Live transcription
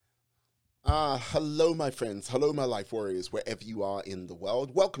Hello, my friends. Hello, my life warriors, wherever you are in the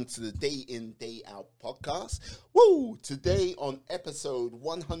world. Welcome to the Day In, Day Out podcast. Woo! Today on episode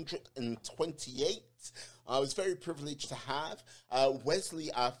 128, I was very privileged to have Wesley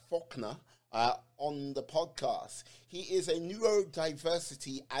Faulkner on the podcast. He is a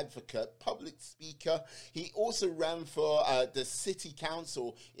neurodiversity advocate, public speaker. He also ran for the city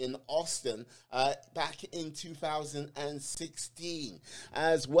council in Austin back in 2016,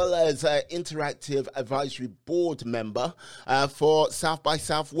 as well as interactive advisory board member for South by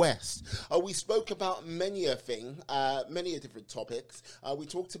Southwest. We spoke about many a thing, many a different topics. We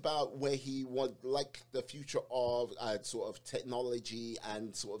talked about where he would like the future of sort of technology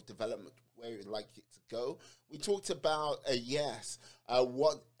and sort of development, where you'd like it to go. We talked about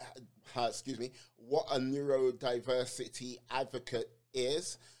what a neurodiversity advocate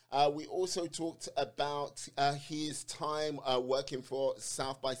is. We also talked about his time working for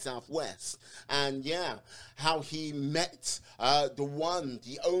South by Southwest, and how he met the one,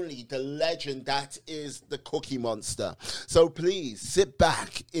 the only, the legend that is the Cookie Monster. So please sit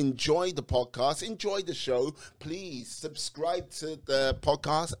back, enjoy the podcast, enjoy the show. Please subscribe to the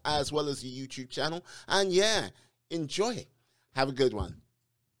podcast as well as the YouTube channel, and enjoy. Have a good one.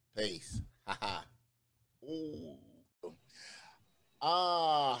 Peace. Ooh.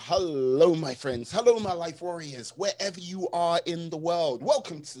 Hello, my friends. Hello, my life warriors, wherever you are in the world.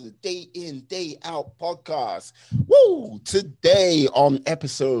 Welcome to the Day In, Day Out podcast. Woo! Today on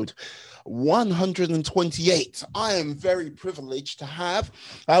episode 128, I am very privileged to have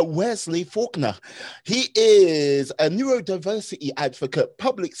Wesley Faulkner. He is a neurodiversity advocate,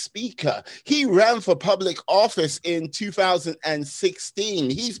 public speaker. He ran for public office in 2016.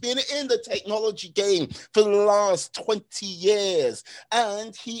 He's been in the technology game for the last 20 years,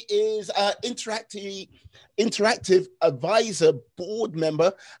 and he is an interactive advisor board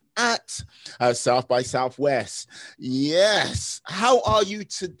member at South by Southwest. Yes. How are you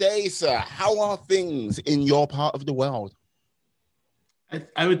today, sir? How are things in your part of the world?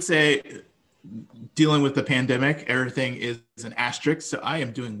 I would say dealing with the pandemic, everything is an asterisk. So I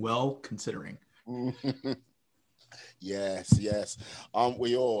am doing well considering. Yes. Aren't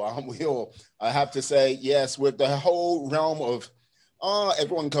we all? I have to say, yes, with the whole realm of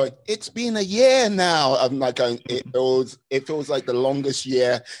everyone going, it's been a year now. I'm like going, it feels like the longest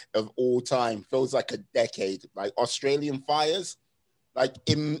year of all time. Feels like a decade. Like Australian fires, like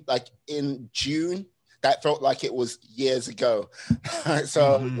in June, that felt like it was years ago.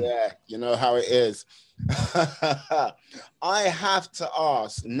 So you know how it is. I have to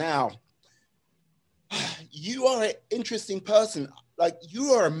ask now, you are an interesting person. Like,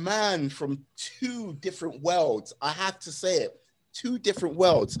 you are a man from two different worlds. I have to say it. Two different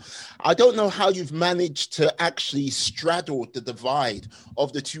worlds. I don't know how you've managed to actually straddle the divide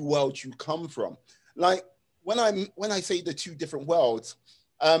of the two worlds you come from. Like, when I say the two different worlds,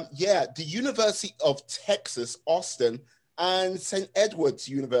 the University of Texas, Austin, and St. Edward's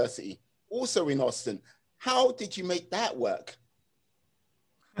University, also in Austin. How did you make that work?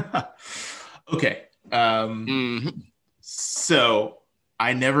 Okay. So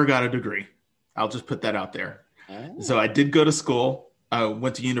I never got a degree. I'll just put that out there. So I did go to school. I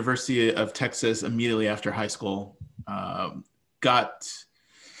went to University of Texas immediately after high school. Got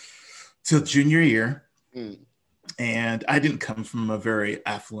to junior year, and I didn't come from a very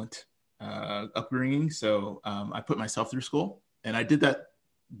affluent upbringing. So I put myself through school, and I did that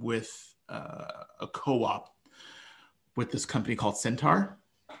with a co-op with this company called Centaur.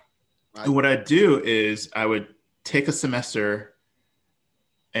 Right. And what I'd do is I would take a semester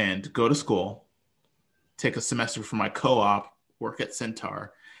and go to school, take a semester for my co-op, work at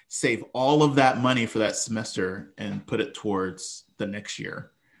Centaur, save all of that money for that semester and put it towards the next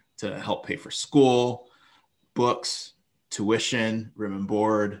year to help pay for school, books, tuition, room and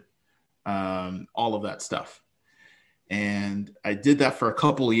board, all of that stuff. And I did that for a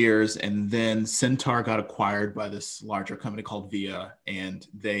couple of years, and then Centaur got acquired by this larger company called VIA, and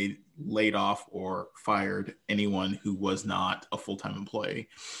they laid off or fired anyone who was not a full-time employee.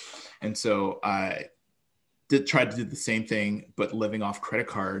 And so I tried to do the same thing, but living off credit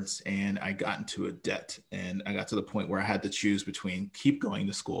cards, and I got into a debt, and I got to the point where I had to choose between keep going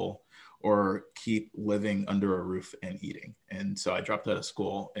to school or keep living under a roof and eating. And so I dropped out of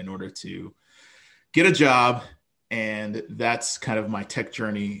school in order to get a job. And that's kind of my tech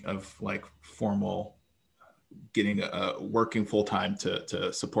journey of like formal getting working full time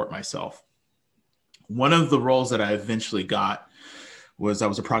to support myself. One of the roles that I eventually got was I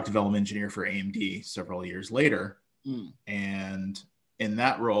was a product development engineer for AMD several years later. And in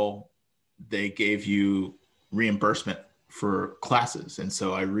that role, they gave you reimbursement for classes. And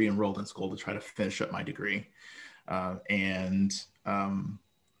so I re-enrolled in school to try to finish up my degree.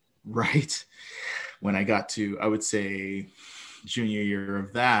 Right when I got to, I would say, junior year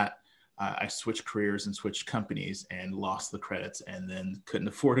of that, I switched careers and switched companies and lost the credits and then couldn't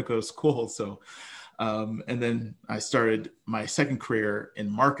afford to go to school. So, and then I started my second career in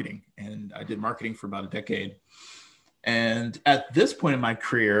marketing, and I did marketing for about a decade. And at this point in my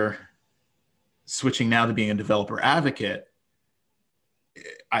career, switching now to being a developer advocate,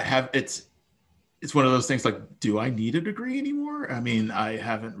 it's one of those things like, do I need a degree anymore? I mean, I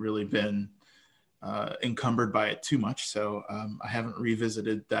haven't really been encumbered by it too much. So I haven't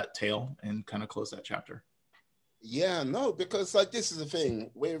revisited that tale and kind of closed that chapter. Yeah, no, because like this is the thing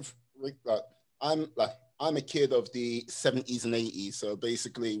with I'm a kid of the 70s and 80s. So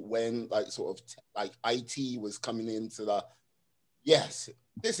basically when like sort of like IT was coming into yes,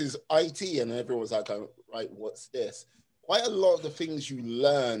 this is IT, and everyone was like, oh, right, what's this? Quite a lot of the things you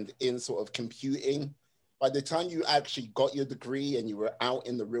learned in sort of computing, by the time you actually got your degree and you were out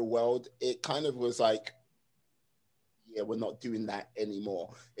in the real world, it kind of was like, yeah, we're not doing that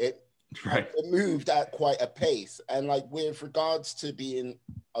anymore. It moved at quite a pace. And like with regards to being,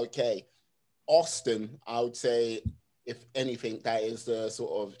 okay, Austin, I would say, if anything, that is the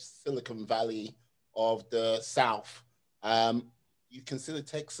sort of Silicon Valley of the South. You consider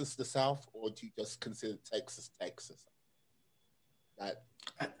Texas the South, or do you just consider Texas?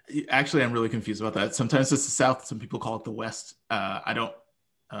 Actually, I'm really confused about that. Sometimes it's the South. Some people call it the West.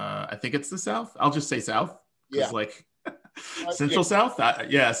 I think it's the South. I'll just say South. Yeah. Like Central South.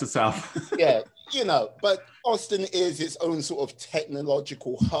 Yeah, it's the South. Yeah, but Austin is its own sort of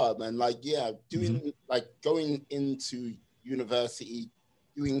technological hub, and like, yeah, doing like going into university,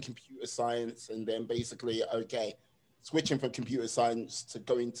 doing computer science, and then basically, okay, switching from computer science to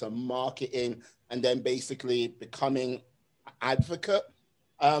going to marketing, and then basically becoming advocate.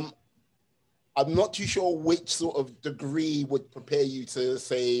 I'm not too sure which sort of degree would prepare you to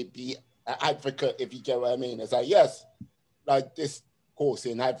say be an advocate, if you get what I mean. It's like, yes, like this course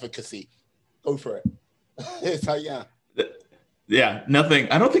in advocacy, go for it. It's like, yeah, nothing.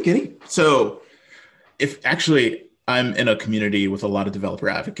 I don't think any. So if actually I'm in a community with a lot of developer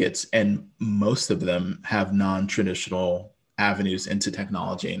advocates, and most of them have non-traditional avenues into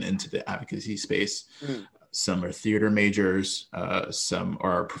technology and into the advocacy space. Some are theater majors, some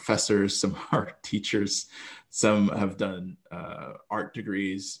are professors, some are teachers, some have done art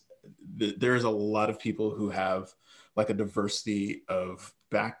degrees. There's a lot of people who have like a diversity of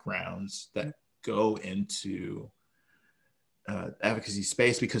backgrounds that go into advocacy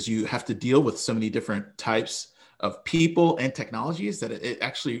space, because you have to deal with so many different types of people and technologies that it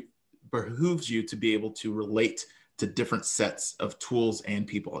actually behooves you to be able to relate to different sets of tools and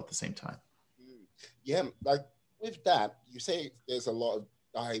people at the same time. Yeah, like with that, you say there's a lot of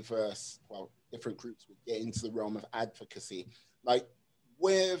diverse, different groups would get into the realm of advocacy. Like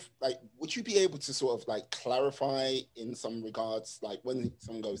would you be able to sort of like clarify in some regards, like when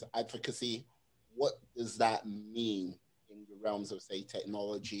someone goes advocacy, what does that mean in the realms of, say,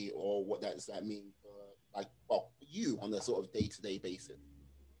 technology, or what does that mean for you on a sort of day-to-day basis?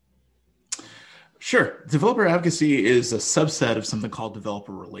 Sure. Developer advocacy is a subset of something called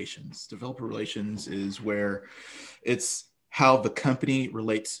developer relations. Developer relations is where it's how the company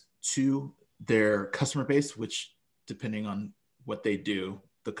relates to their customer base, which, depending on what they do,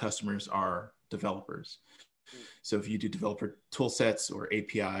 the customers are developers. So if you do developer tool sets or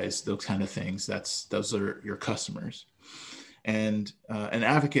APIs, those kind of things, those are your customers. And an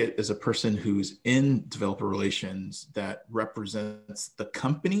advocate is a person who's in developer relations that represents the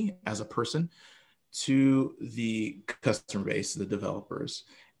company as a person to the customer base, the developers,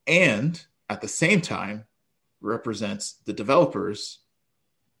 and at the same time represents the developers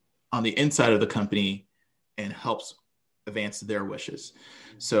on the inside of the company and helps advance their wishes.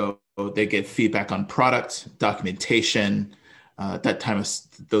 So they get feedback on product, documentation,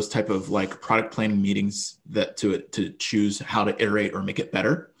 those type of like product planning meetings to choose how to iterate or make it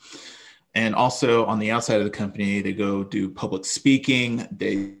better. And also on the outside of the company, they go do public speaking,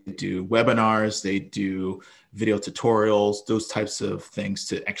 they do webinars, they do video tutorials, those types of things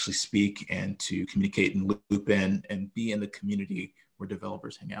to actually speak and to communicate and loop in and be in the community where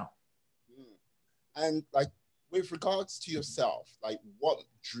developers hang out. And like with regards to yourself, like what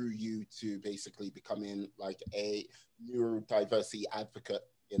drew you to basically becoming like a neurodiversity advocate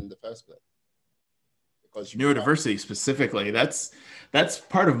in the first place? Neurodiversity specifically, that's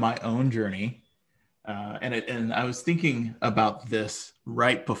part of my own journey, and I was thinking about this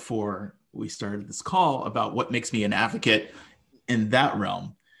right before we started this call about what makes me an advocate in that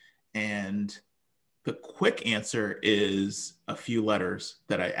realm. And The quick answer is a few letters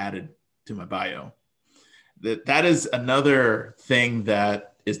that I added to my bio. That is another thing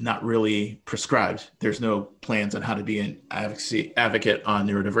that is not really prescribed. There's no plans on how to be an advocate on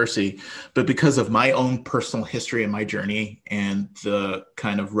neurodiversity, but because of my own personal history and my journey and the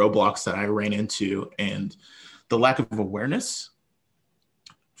kind of roadblocks that I ran into and the lack of awareness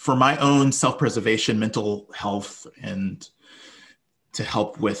for my own self-preservation, mental health, and to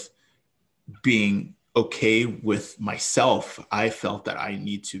help with being okay with myself, I felt that I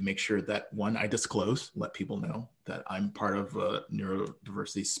need to make sure that, one, I disclose, let people know that I'm part of a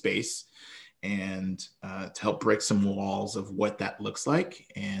neurodiversity space, and to help break some walls of what that looks like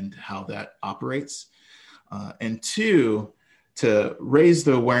and how that operates. And two, to raise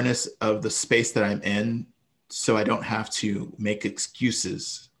the awareness of the space that I'm in so I don't have to make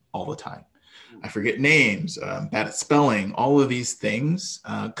excuses all the time. I forget names, bad at spelling, all of these things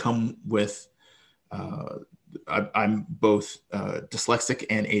come with I'm both dyslexic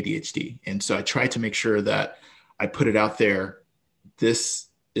and ADHD. And so I try to make sure that I put it out there. This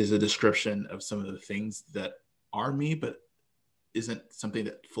is a description of some of the things that are me, but isn't something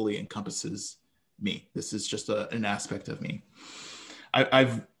that fully encompasses me. This is just an aspect of me.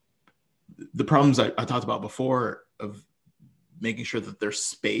 The problems I talked about before of making sure that there's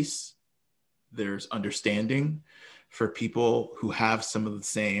space, there's understanding for people who have some of the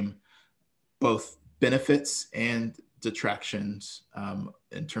same both benefits and detractions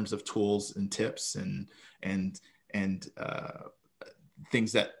in terms of tools and tips and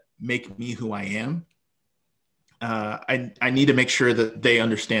things that make me who I am. I need to make sure that they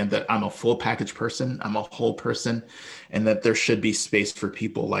understand that I'm a full package person, I'm a whole person, and that there should be space for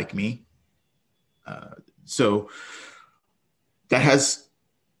people like me. So that has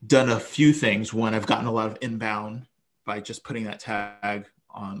done a few things. One, I've gotten a lot of inbound by just putting that tag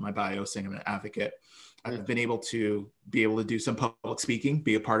on my bio saying I'm an advocate. I've been able to do some public speaking,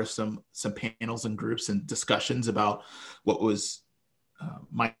 be a part of some panels and groups and discussions about what was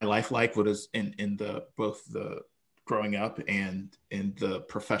my life like, what is in both the growing up and in the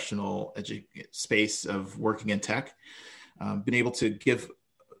professional space of working in tech. Been able to give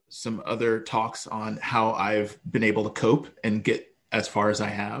some other talks on how I've been able to cope and get as far as I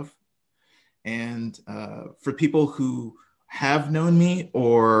have. And for people who have known me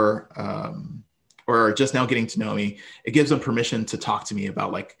or are just now getting to know me, it gives them permission to talk to me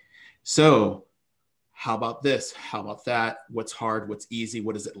about like, so how about this? How about that? What's hard? What's easy?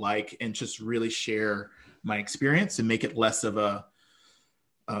 What is it like? And just really share my experience and make it less of an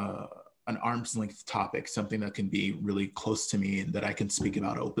arm's length topic, something that can be really close to me and that I can speak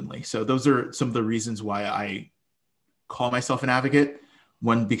about openly. So those are some of the reasons why I call myself an advocate.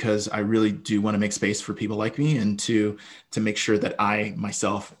 One, because I really do want to make space for people like me, and two, to make sure that I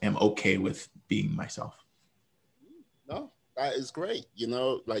myself am okay with being myself. No, that is great.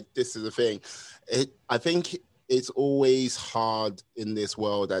 Like this is the thing. I think it's always hard in this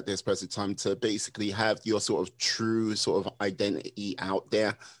world at this present time to basically have your sort of true sort of identity out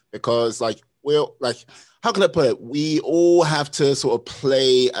there, because how can I put it? We all have to sort of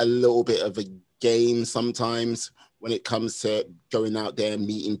play a little bit of a game sometimes when it comes to going out there and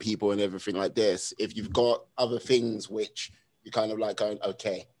meeting people and everything like this. If you've got other things which you kind of like going,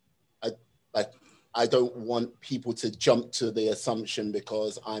 okay, I don't want people to jump to the assumption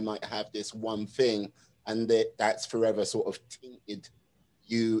because I might have this one thing and that's forever sort of tainted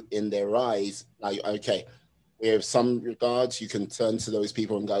you in their eyes. Like, okay, with some regards, you can turn to those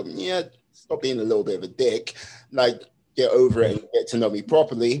people and go, yeah, stop being a little bit of a dick, like get over it and get to know me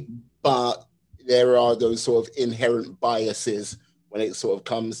properly. But there are those sort of inherent biases when it sort of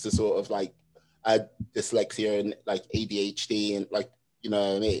comes to sort of like dyslexia and like ADHD and like, you know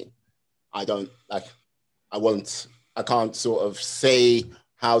what I mean? I can't sort of say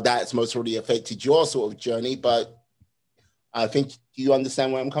how that's most really affected your sort of journey, but I think, do you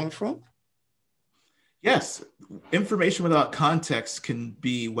understand where I'm coming from? Yes. Information without context can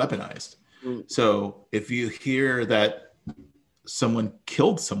be weaponized. So if you hear that someone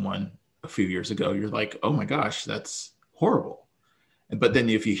killed someone a few years ago, you're like, oh my gosh, that's horrible. But then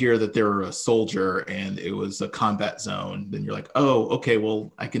if you hear that they were a soldier and it was a combat zone, then you're like, oh, okay,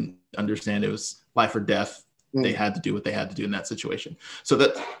 well, I can understand it was life or death. They had to do what they had to do in that situation. So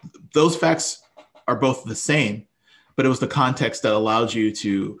that those facts are both the same, but it was the context that allowed you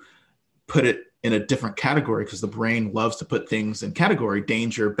to put it in a different category, because the brain loves to put things in category: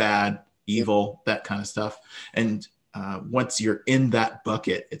 danger, bad, evil, that kind of stuff. And once you're in that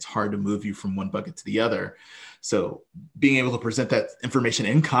bucket, it's hard to move you from one bucket to the other. So being able to present that information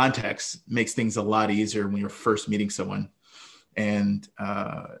in context makes things a lot easier when you're first meeting someone. And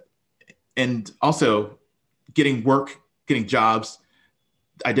and also getting work, getting jobs,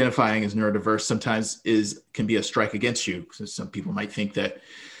 identifying as neurodiverse sometimes can be a strike against you. So some people might think that,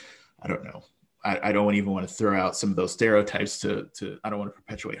 I don't know, I don't even want to throw out some of those stereotypes to I don't want to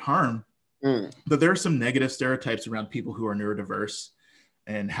perpetuate harm, but there are some negative stereotypes around people who are neurodiverse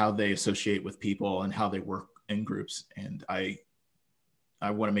and how they associate with people and how they work in groups. And I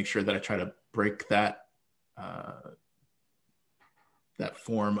want to make sure that I try to break that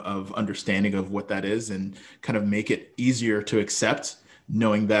form of understanding of what that is and kind of make it easier to accept,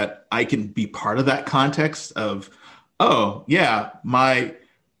 knowing that I can be part of that context of, oh yeah, my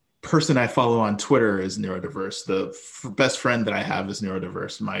person I follow on Twitter is neurodiverse. The best friend that I have is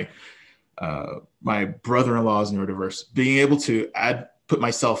neurodiverse. My brother-in-law is neurodiverse. Being able to put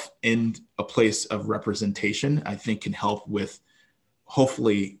myself in a place of representation, I think can help with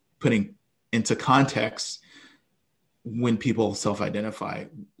hopefully putting into context when people self-identify.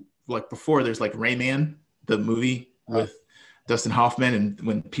 Like before, there's like Rayman, the movie with Dustin Hoffman, and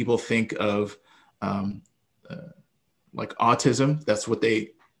when people think of like autism, that's what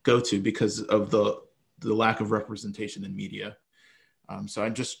they go to because of the lack of representation in media. So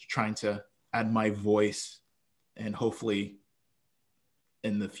I'm just trying to add my voice, and hopefully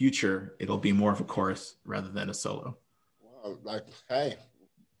in the future, it'll be more of a chorus rather than a solo. Wow, like, hey,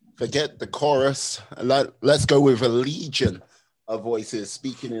 forget the chorus. Let's go with a legion of voices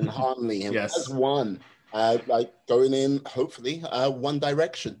speaking in harmony. And yes. As one, like going in, hopefully, one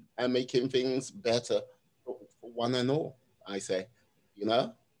direction and making things better for one and all, I say, you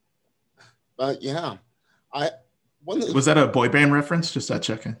know? But yeah, was that a boy band reference? Just that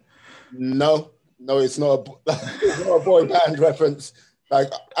checking. No, it's not a boy band reference. Like,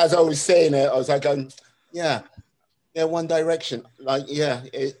 as I was saying it, I was like, yeah, One Direction. Like, yeah,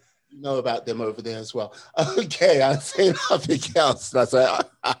 you know about them over there as well. Okay, I'll say nothing else. That's it.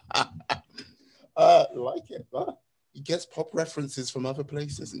 Like it. Huh? He gets pop references from other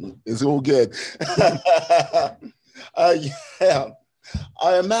places. It's all good. Yeah.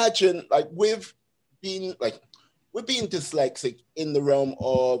 I imagine, like, with being dyslexic in the realm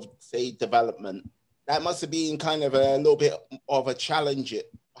of, say, development, that must have been kind of a little bit of a challenge.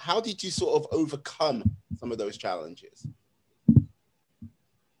 How did you sort of overcome some of those challenges?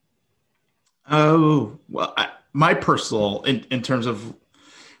 Oh, well, my personal, in terms of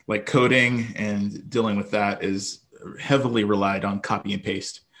like coding and dealing with that, is heavily relied on copy and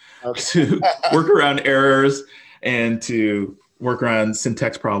paste to work around errors and to work around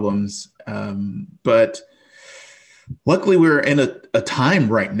syntax problems. But luckily, we're in a time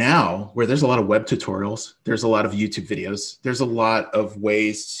right now where there's a lot of web tutorials. There's a lot of YouTube videos. There's a lot of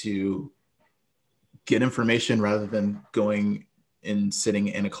ways to get information rather than going and sitting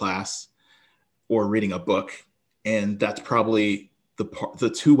in a class or reading a book. And that's probably the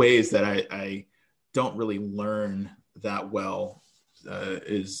two ways that I don't really learn that well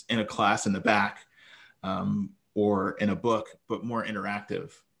is in a class in the back or in a book, but more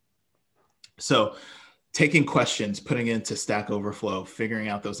interactive. So taking questions, putting it into Stack Overflow, figuring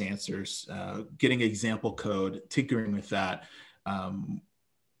out those answers, getting example code, tinkering with that.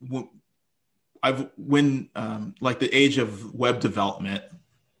 When like the age of web development,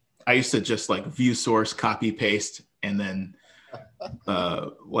 I used to just like view source, copy, paste, and then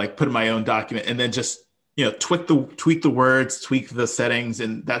like put in my own document, and then just tweak the words, tweak the settings,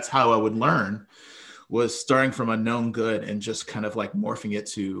 and that's how I would learn. Was starting from a known good and just kind of like morphing it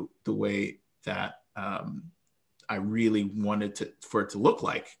to the way that I really wanted for it to look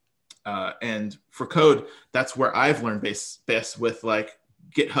like. And for code, that's where I've learned best with like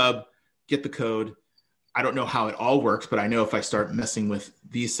GitHub, get the code. I don't know how it all works, but I know if I start messing with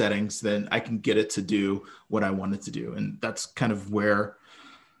these settings, then I can get it to do what I want it to do. And that's kind of where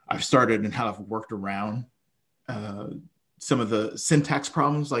I've started and how I've worked around some of the syntax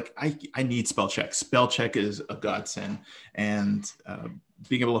problems. Like I need spell check. Spell check is a godsend. And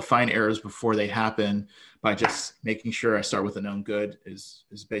being able to find errors before they happen by just making sure I start with a known good is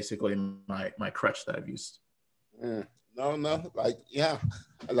basically my crutch that I've used. No, like, yeah.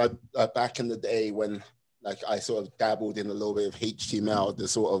 Like back in the day when like I sort of dabbled in a little bit of HTML, the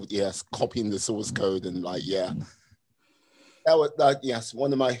sort of, yes, copying the source code and like, yeah. That was like, yes,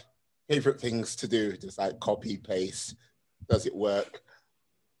 one of my favorite things to do, just like copy, paste. Does it work?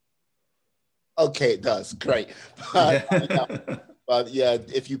 Okay, it does. Great. But yeah,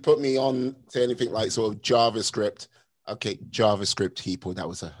 if you put me on to anything like sort of JavaScript, okay, JavaScript people, that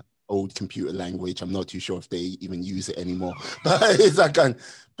was a old computer language. I'm not too sure if they even use it anymore. But it's like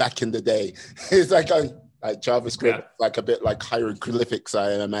back in the day, it's like JavaScript, yeah. Like a bit like hieroglyphics,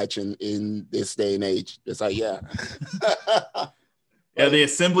 I imagine, in this day and age. It's like, yeah. Yeah, the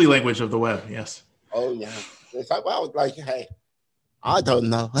assembly language of the web. Yes. Oh yeah. It's like, well, like, hey, I don't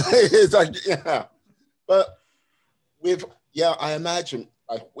know. It's like, yeah. But I imagine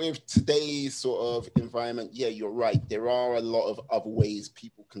like with today's sort of environment, yeah, you're right. There are a lot of other ways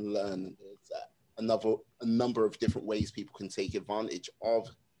people can learn. There's a number of different ways people can take advantage of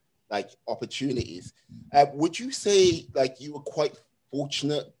like opportunities. Would you say like you were quite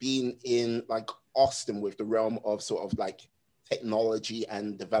fortunate being in like Austin with the realm of sort of like technology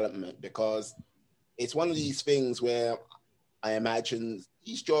and development? Because it's one of these things where I imagine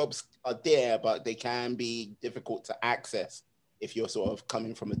these jobs are there, but they can be difficult to access if you're sort of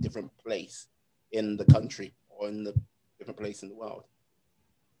coming from a different place in the country or in the different place in the world.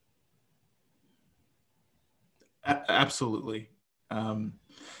 Absolutely.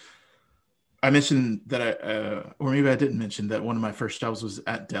 I mentioned that or maybe I didn't mention that one of my first jobs was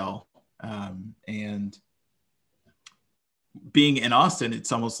at Dell. And being in Austin,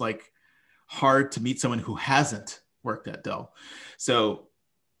 it's almost like hard to meet someone who hasn't worked at Dell. So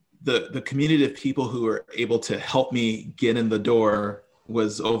the community of people who were able to help me get in the door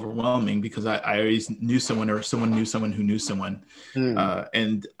was overwhelming because I always knew someone or someone knew someone who knew someone.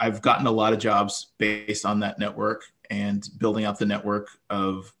 And I've gotten a lot of jobs based on that network, and building out the network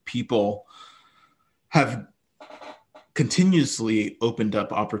of people have continuously opened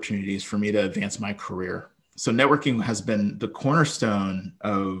up opportunities for me to advance my career. So networking has been the cornerstone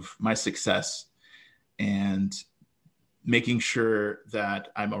of my success, and making sure that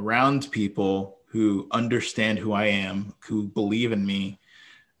I'm around people who understand who I am, who believe in me,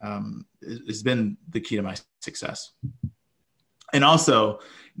 has been the key to my success. And also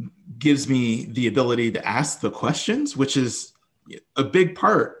gives me the ability to ask the questions, which is a big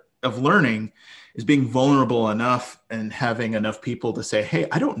part of learning, is being vulnerable enough and having enough people to say, hey,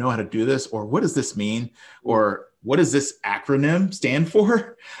 I don't know how to do this, or what does this mean? Or what does this acronym stand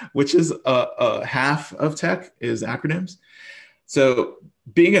for? Which is a half of tech is acronyms. So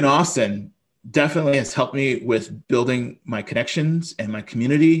being in Austin definitely has helped me with building my connections and my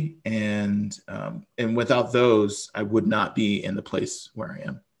community. And without those, I would not be in the place where I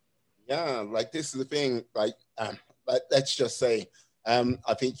am. Yeah, like this is the thing, like let's just say,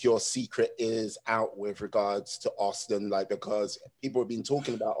 I think your secret is out with regards to Austin, like because people have been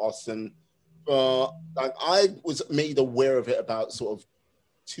talking about Austin. Like I was made aware of it about sort of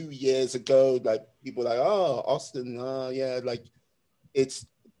 2 years ago. Like people like, oh, Austin, yeah, like it's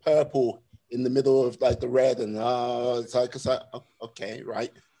purple in the middle of like the red, and it's like okay,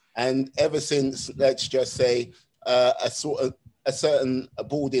 right. And ever since, let's just say, a certain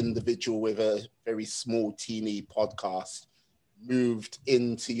bald individual with a very small, teeny podcast moved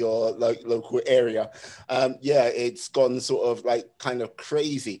into your like local area, yeah, it's gone sort of like kind of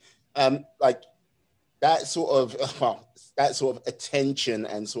crazy. Like that sort of attention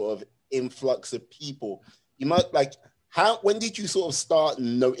and sort of influx of people. You might like when did you sort of start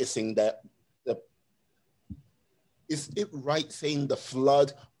noticing that is it right saying the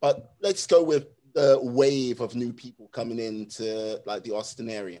flood? But let's go with the wave of new people coming into like the Austin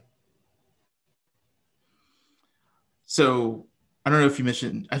area. So I don't know if you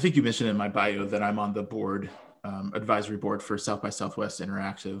mentioned, I think you mentioned in my bio that I'm on the board, advisory board for South by Southwest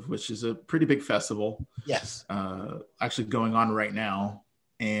Interactive, which is a pretty big festival. Yes. Actually going on right now.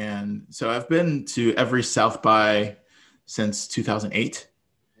 And so I've been to every South by since 2008.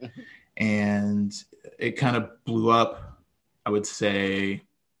 And it kind of blew up, I would say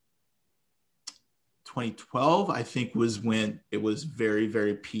 2012, I think, was when it was very,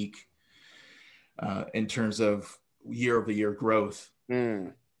 very peak in terms of year-over-year growth.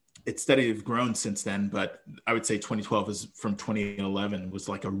 It's steadily grown since then, but I would say 2012 is from 2011 was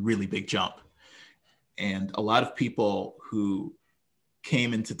like a really big jump. And a lot of people who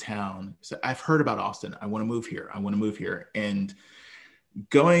came into town said, I've heard about Austin. I want to move here. I want to move here. And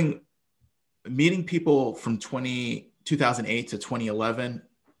meeting people from 2008 to 2011,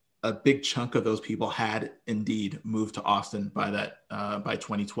 a big chunk of those people had indeed moved to Austin by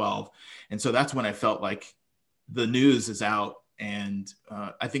 2012. And so that's when I felt like the news is out. And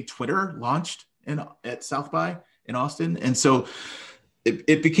I think Twitter launched at South by in Austin. And so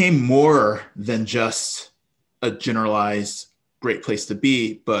it became more than just a generalized great place to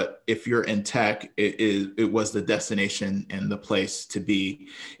be, but if you're in tech, it was the destination and the place to be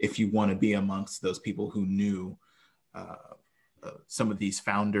if you want to be amongst those people who knew some of these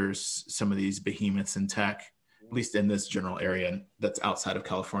founders, some of these behemoths in tech, at least in this general area that's outside of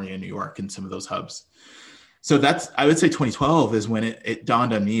California and New York and some of those hubs. So I would say 2012 is when it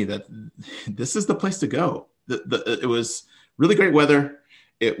dawned on me that this is the place to go. It was really great weather.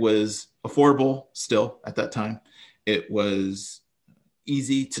 It was affordable still at that time. It was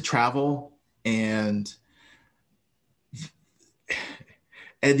easy to travel, and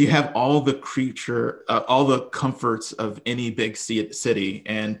you have all the comforts of any big city.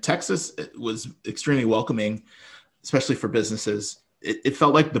 And Texas was extremely welcoming, especially for businesses. It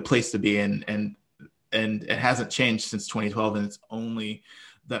felt like the place to be in, and it hasn't changed since 2012. And it's only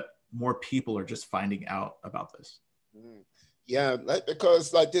that more people are just finding out about this. Yeah,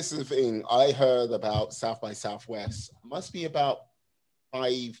 because like this is the thing. I heard about South by Southwest. It must be about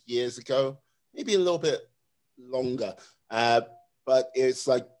 5 years ago, maybe a little bit longer. But it's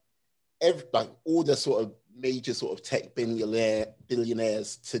like all the sort of major sort of tech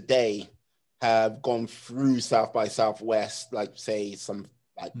billionaires today have gone through South by Southwest, like say some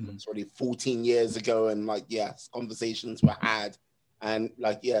like sort of 14 years ago, and like yes, conversations were had, and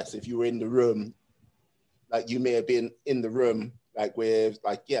like yes, if you were in the room, like you may have been in the room like with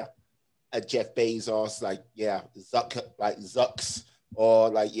like a Jeff Bezos, like Zucks, or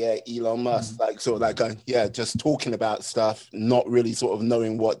like Elon Musk, like sort of like just talking about stuff, not really sort of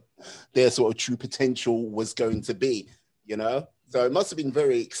knowing what their sort of true potential was going to be, you know. So it must have been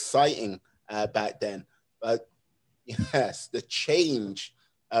very exciting back then. But yes, the change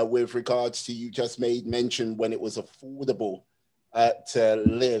with regards to, you just made mention when it was affordable to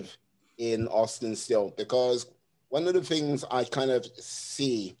live in Austin still, because one of the things I kind of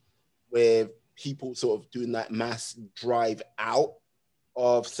see with people sort of doing that mass drive out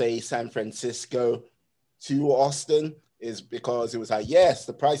of, say, San Francisco to Austin is because it was like, yes,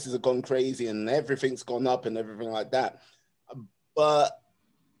 the prices have gone crazy and everything's gone up and everything like that. But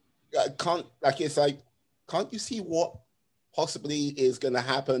can't you see what possibly is going to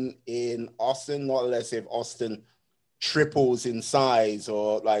happen in Austin? Not unless if Austin triples in size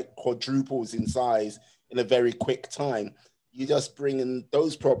or like quadruples in size in a very quick time. You just bring in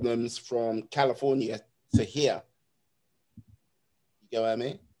those problems from California to here. You get what I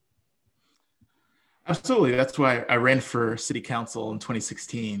mean? Absolutely. That's why I ran for city council in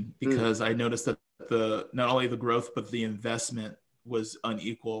 2016, because I noticed that not only the growth, but the investment was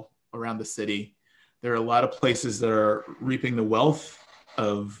unequal around the city. There are a lot of places that are reaping the wealth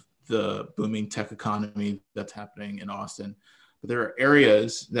of the booming tech economy that's happening in Austin. But there are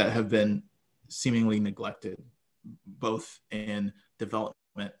areas that have been seemingly neglected, both in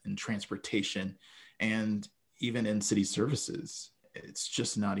development and transportation, and even in city services. It's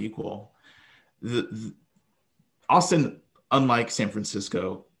just not equal. Austin, unlike San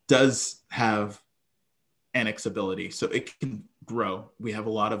Francisco, does have annexability, so it can grow. We have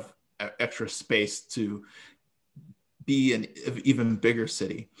a lot of extra space to be an even bigger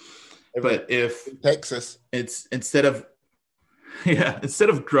city. But if Texas, it's instead of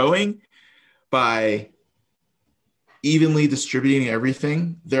growing by evenly distributing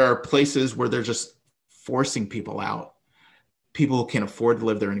everything, there are places where they're just forcing people out. People can't afford to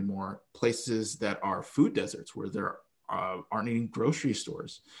live there anymore. Places that are food deserts where there aren't any grocery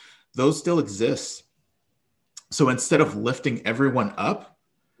stores, those still exist. So instead of lifting everyone up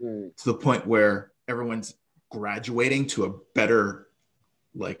to the point where everyone's graduating to a better,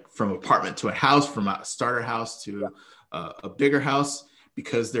 like from apartment to a house, from a starter house to a bigger house,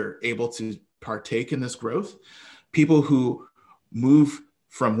 because they're able to partake in this growth, people who move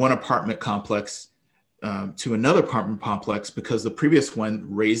from one apartment complex to another apartment complex because the previous one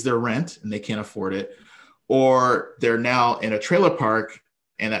raised their rent and they can't afford it, or they're now in a trailer park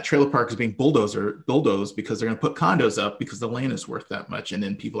and that trailer park is being bulldozed because they're going to put condos up because the land is worth that much, and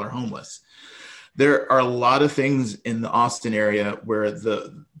then people are homeless. There are a lot of things in the Austin area where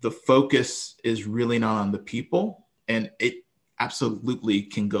the focus is really not on the people, and it absolutely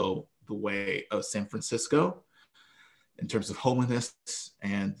can go the way of San Francisco in terms of homelessness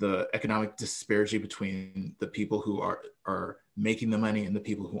and the economic disparity between the people who are making the money and the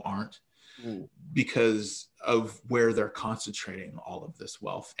people who aren't, because of where they're concentrating all of this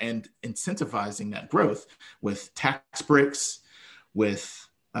wealth and incentivizing that growth with tax breaks, with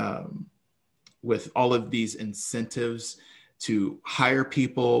all of these incentives to hire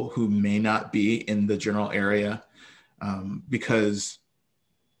people who may not be in the general area, because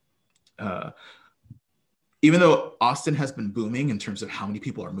even though Austin has been booming in terms of how many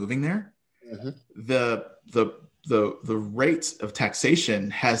people are moving there, the rate of taxation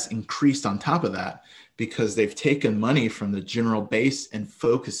has increased on top of that, because they've taken money from the general base and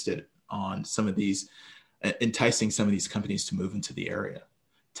focused it on some of these, enticing some of these companies to move into the area.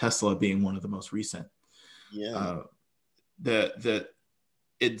 Tesla being one of the most recent.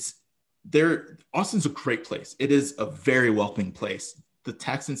 Austin's a great place. It is a very welcoming place. the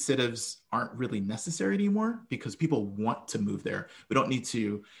tax incentives aren't really necessary anymore because people want to move there. We don't need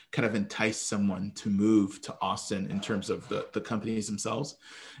to kind of entice someone to move to Austin in terms of the companies themselves.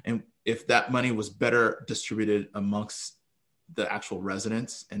 And if that money was better distributed amongst the actual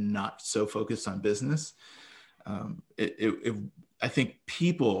residents and not so focused on business, I think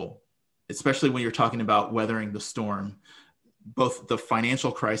people, especially when you're talking about weathering the storm, both the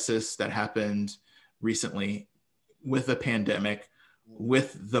financial crisis that happened recently with the pandemic,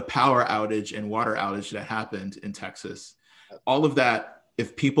 with the power outage and water outage that happened in Texas, all of that,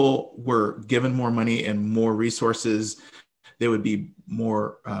 if people were given more money and more resources, they would be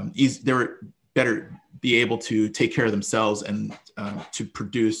more easy. They were better be able to take care of themselves and to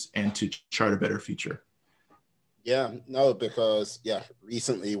produce and to chart a better future. Yeah, no, because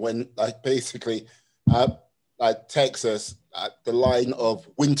recently when basically Texas, the line of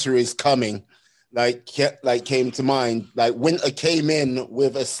winter is coming, came to mind. Like winter came in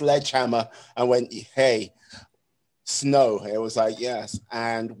with a sledgehammer and went, hey, snow. It was like, yes.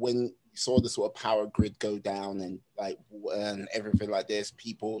 And when you saw the sort of power grid go down and everything like this,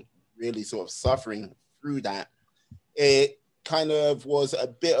 people really sort of suffering through that, it kind of was a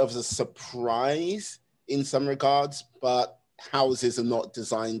bit of a surprise in some regards, but houses are not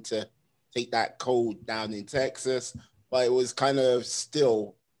designed to take that cold down in Texas. But it was kind of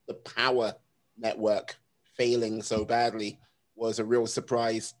still the power network failing so badly was a real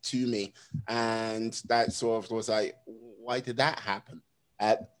surprise to me. And that sort of was like, why did that happen?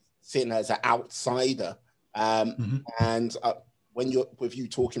 Sitting as an outsider. And when you're with you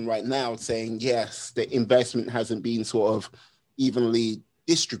talking right now, saying, yes, the investment hasn't been sort of evenly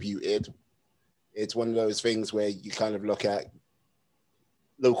distributed. It's one of those things where you kind of look at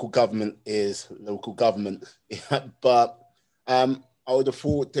local government is local government. But I would have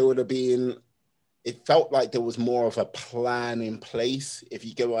thought there would have been, it felt like there was more of a plan in place, if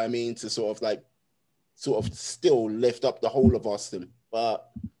you get what I mean, to sort of still lift up the whole of Austin. But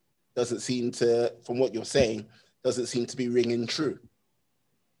doesn't seem to, from what you're saying, doesn't seem to be ringing true.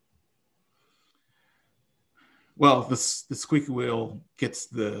 Well, the squeaky wheel gets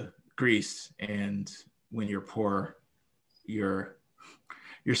the grease, and when you're poor, your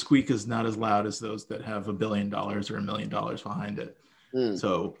squeak is not as loud as those that have $1 billion or $1 million behind it.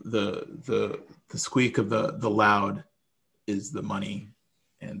 So the squeak of the loud is the money,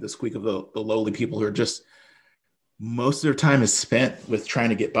 and the squeak of the lowly people who are just, most of their time is spent with trying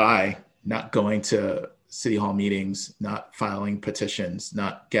to get by, not going to city hall meetings, not filing petitions,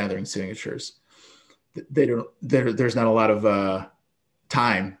 not gathering signatures. There's not a lot of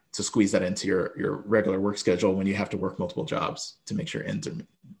time to squeeze that into your regular work schedule when you have to work multiple jobs to make sure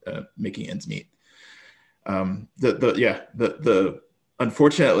making ends meet.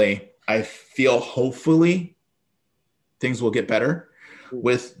 Unfortunately, I feel hopefully things will get better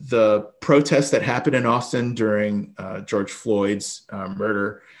with the protests that happened in Austin during George Floyd's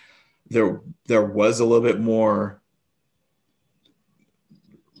murder. There was a little bit more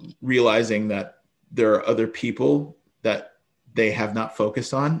realizing that there are other people that they have not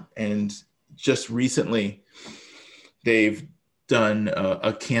focused on. And just recently, they've done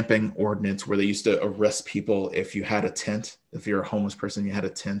a camping ordinance where they used to arrest people if you had a tent. If you're a homeless person, you had a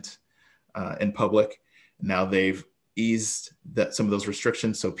tent in public. Now they've eased some of those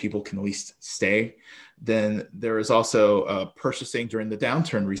restrictions so people can at least stay. Then there is also purchasing during the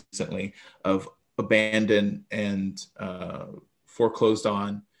downturn recently of abandoned and foreclosed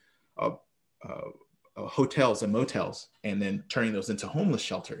on hotels and motels, and then turning those into homeless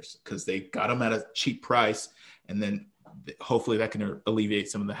shelters because they got them at a cheap price, and then hopefully that can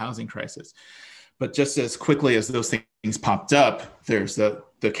alleviate some of the housing crisis. But just as quickly as those things popped up, there's the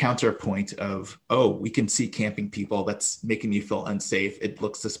counterpoint of, oh, we can see camping people. That's making you feel unsafe.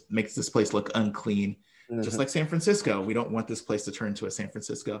 Makes this place look unclean, just like San Francisco. We don't want this place to turn into a San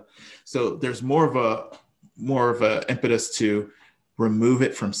Francisco. So there's more of a impetus to remove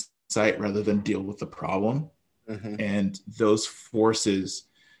it from sight rather than deal with the problem. And those forces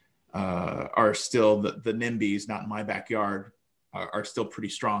are still the NIMBYs, not in my backyard, are still pretty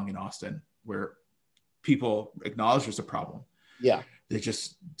strong in Austin, where people acknowledge there's a problem. Yeah. They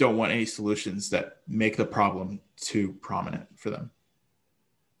just don't want any solutions that make the problem too prominent for them.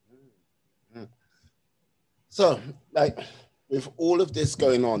 So, with all of this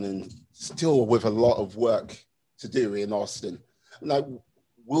going on and still with a lot of work to do in Austin,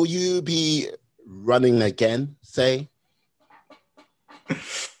 will you be running again, say?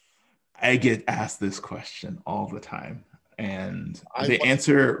 I get asked this question all the time. And the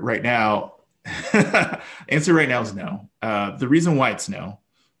answer right now is no. The reason why it's no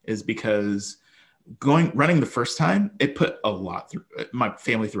is because running the first time, it put a lot through my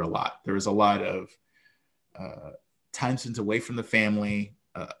family through a lot. There was a lot of time spent away from the family,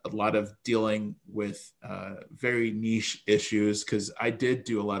 a lot of dealing with very niche issues, because I did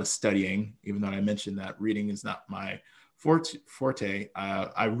do a lot of studying, even though I mentioned that reading is not my forte.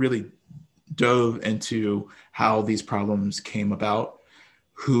 I really dove into how these problems came about,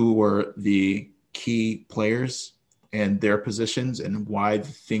 who were the key players and their positions, and why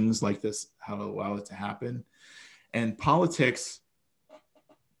things like this, how to allow it to happen. And politics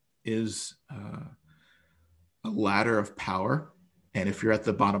is a ladder of power. And if you're at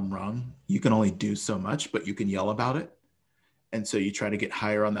the bottom rung, you can only do so much, but you can yell about it. And so you try to get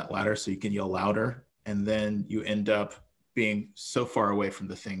higher on that ladder so you can yell louder. And then you end up being so far away from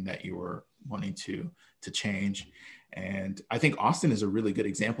the thing that you were wanting to change. And I think Austin is a really good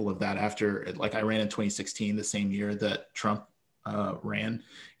example of that. After, like, I ran in 2016, the same year that Trump ran,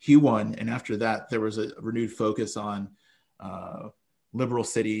 he won. And after that, there was a renewed focus on liberal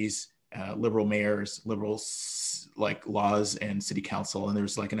cities, liberal mayors, liberal like laws and city council. And there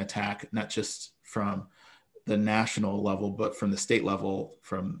was like an attack, not just from the national level, but from the state level,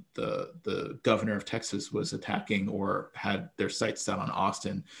 from the governor of Texas was attacking or had their sights set on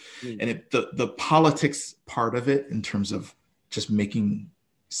Austin. And the politics part of it, in terms of just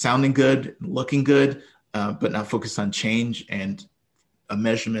sounding good, looking good, but not focused on change and a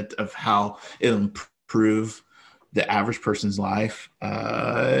measurement of how it'll improve the average person's life.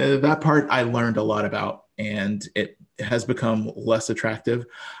 That part I learned a lot about, and it has become less attractive.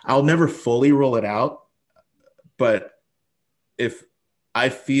 I'll never fully roll it out, but if I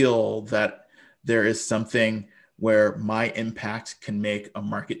feel that there is something where my impact can make a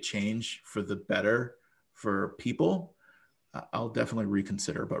market change for the better for people, I'll definitely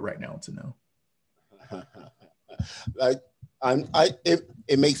reconsider. But right now it's a no.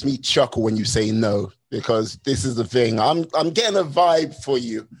 It makes me chuckle when you say no, because this is the thing. I'm getting a vibe for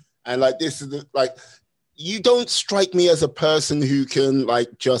you, and like this is you don't strike me as a person who can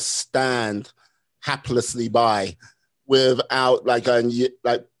like just stand haplessly by without like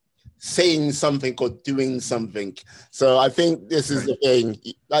saying something or doing something. So I think this is the thing.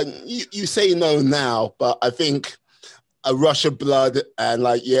 Like you say no now, but I think a rush of blood and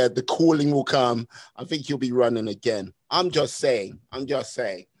the calling will come. I think you'll be running again. I'm just saying.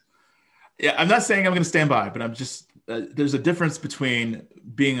 Yeah, I'm not saying I'm going to stand by, but I'm just, there's a difference between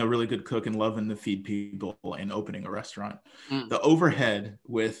being a really good cook and loving to feed people and opening a restaurant. The overhead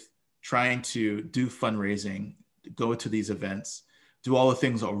with trying to do fundraising, go to these events, do all the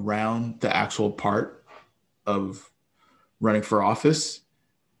things around the actual part of running for office,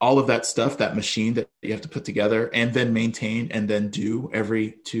 all of that stuff, that machine that you have to put together and then maintain and then do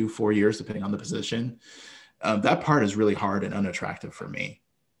every 2-4 years, depending on the position. That part is really hard and unattractive for me.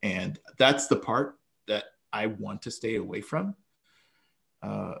 And that's the part that I want to stay away from.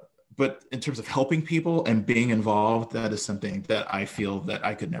 But in terms of helping people and being involved, that is something that I feel that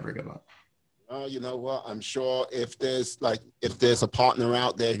I could never give up. You know what? I'm sure if there's a partner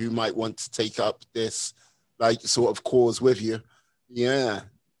out there who might want to take up this sort of cause with you,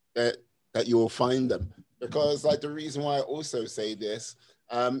 that you will find them. Because the reason why I also say this,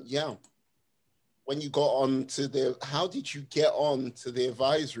 when you got on to how did you get on to the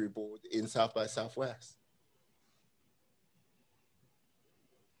advisory board in South by Southwest?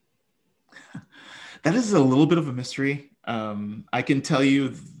 That is a little bit of a mystery. I can tell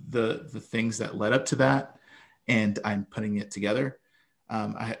you the things that led up to that, and I'm putting it together.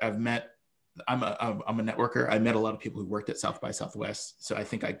 I'm a networker. I met a lot of people who worked at South by Southwest, so I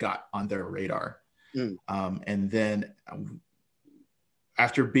think I got on their radar. And then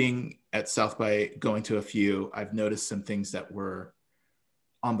after being at South by, going to a few, I've noticed some things that were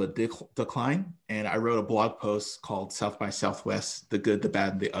on the decline. And I wrote a blog post called South by Southwest, the good, the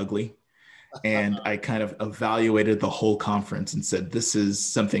bad, and the ugly. And I kind of evaluated the whole conference and said, this is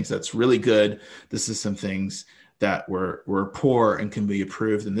some things that's really good. This is some things that were poor and can be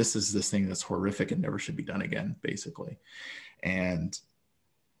improved. And this is this thing that's horrific and never should be done again, basically. And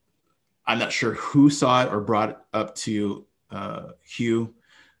I'm not sure who saw it or brought it up to Hugh.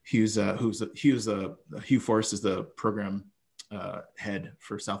 Hugh Forrest is the program head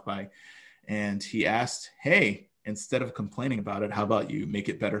for South by. And he asked, hey, instead of complaining about it, how about you make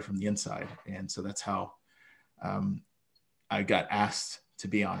it better from the inside? And so that's how I got asked to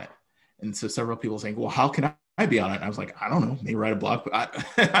be on it. And so several people saying, well, how can I be on it? And I was like, I don't know, maybe write a blog.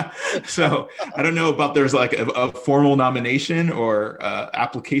 So I don't know about there's like a formal nomination or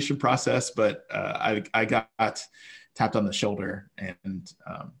application process, but I got tapped on the shoulder and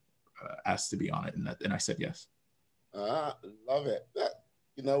asked to be on it. And I said yes. Love it.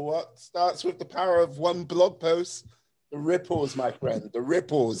 You know what? Starts with the power of one blog post. The ripples, my friend, the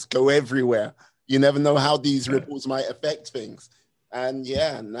ripples go everywhere. You never know how these ripples might affect things. And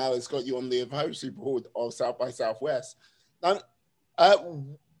yeah, now it's got you on the advisory board of South by Southwest. Now,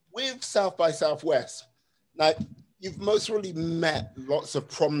 with South by Southwest, like you've most really met lots of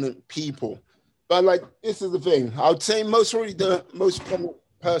prominent people, but like this is the thing. I would say most really the most prominent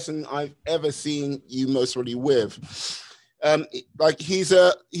person I've ever seen you most really with. Like he's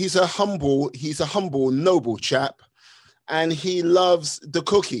a humble, noble chap, and he loves the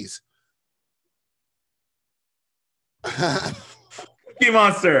cookies. Cookie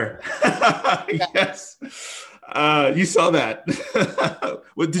Monster. Yes. You saw that.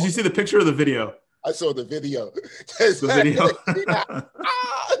 What, did you see the picture or the video? I saw the video. The video.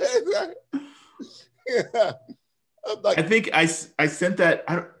 Yeah. Like, I think I sent that.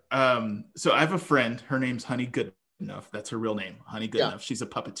 So I have a friend. Her name's Honey Goodenough. That's her real name, Honey Goodenough. Yeah. She's a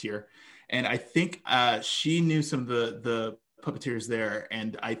puppeteer, and I think she knew some of the puppeteers there.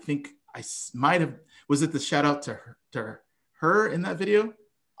 And I think I might have. Was it the shout out to her in that video,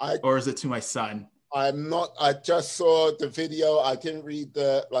 or is it to my son? I'm not. I just saw the video. I didn't read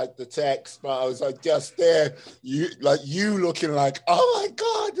the text, but I was like just there. You looking like, oh my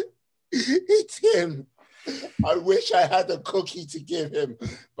God, it's him. I wish I had a cookie to give him,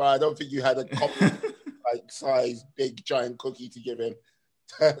 but I don't think you had a size big giant cookie to give him,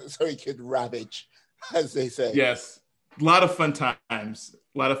 so he could ravage, as they say. Yes, a lot of fun times.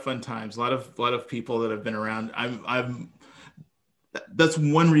 A lot of people that have been around. That's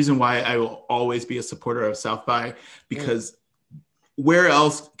one reason why I will always be a supporter of South by, because where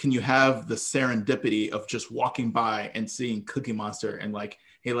else can you have the serendipity of just walking by and seeing Cookie Monster and like,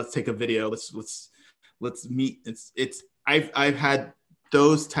 hey, let's take a video. Let's meet. I've had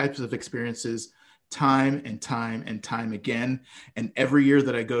those types of experiences time and time again. And every year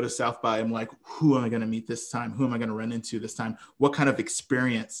that I go to South by, I'm like, who am I going to meet this time? Who am I going to run into this time? What kind of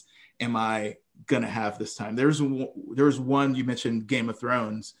experience am I going to have this time? There was one, you mentioned Game of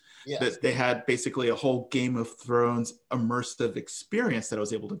Thrones, that they had basically a whole Game of Thrones immersive experience that I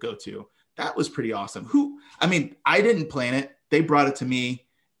was able to go to. That was pretty awesome. I didn't plan it. They brought it to me.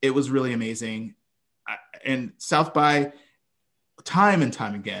 It was really amazing. And South by, time and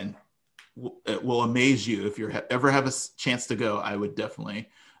time again, it will amaze you. If you ever have a chance to go, I would definitely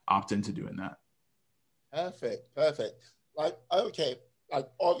opt into doing that. Perfect. Like, okay, like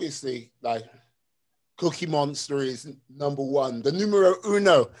obviously, like Cookie Monster is number one, the numero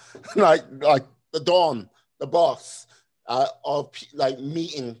uno, like the Don, the boss of like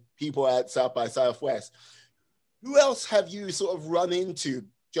meeting people at South by Southwest. Who else have you sort of run into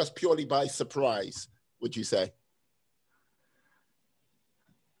just purely by surprise, would you say?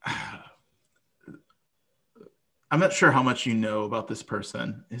 I'm not sure how much you know about this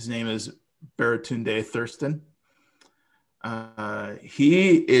person. His name is Baratunde Thurston.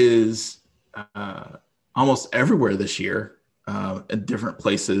 He is almost everywhere this year in different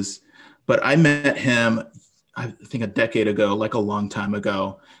places. But I met him, I think, a decade ago, like a long time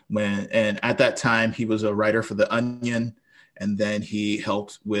ago. And at that time, he was a writer for The Onion. And then he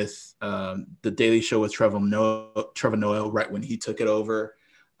helped with The Daily Show with Trevor Noah right when he took it over.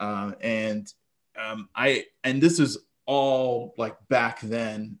 And this is all like back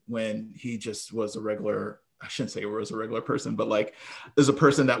then when he just was a regular, I shouldn't say he was a regular person, but like there's a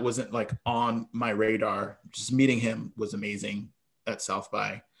person that wasn't like on my radar. Just meeting him was amazing at South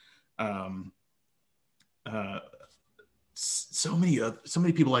by. So many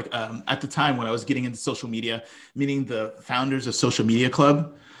people, like at the time when I was getting into social media, meeting the founders of Social Media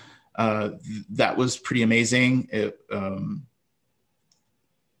Club, that was pretty amazing.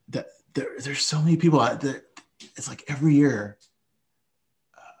 There's so many people out there. It's like every year.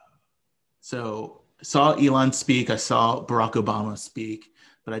 So I saw Elon speak. I saw Barack Obama speak,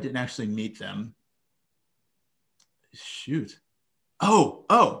 but I didn't actually meet them. Shoot.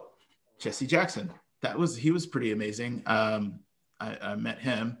 Oh, Jesse Jackson. He was pretty amazing. I met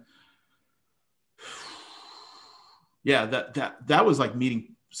him. Yeah, that was like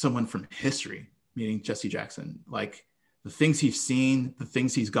meeting someone from history, meeting Jesse Jackson. Like the things he's seen, the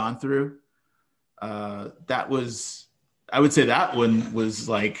things he's gone through. I would say that one was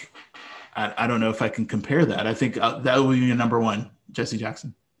like, I don't know if I can compare that. I think that would be your number one, Jesse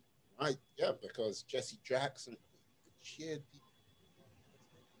Jackson. Right, yeah, because Jesse Jackson shared.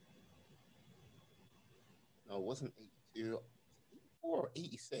 No, it wasn't 82 or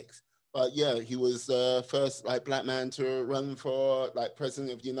 86. But yeah, he was the first like black man to run for like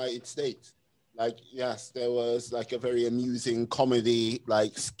president of the United States. Like, yes, there was like a very amusing comedy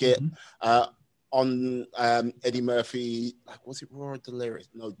like skit. on Eddie Murphy, like, was it Raw or Delirious?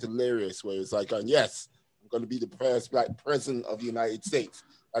 No, Delirious, where it's like, yes, I'm going to be the first Black president of the United States.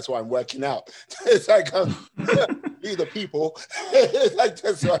 That's why I'm working out. It's like, be the people. It's like,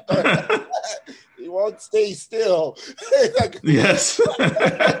 that's why you won't stay still. Like, yes.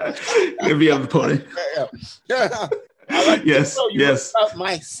 You'll be on the pony. Yeah. Like, yes, yes.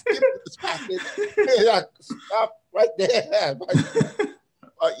 My skin was popping. Like, stop right there.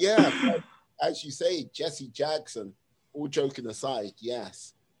 But yeah, but as you say, Jesse Jackson, all joking aside,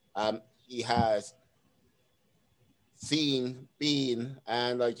 yes, he has seen, been,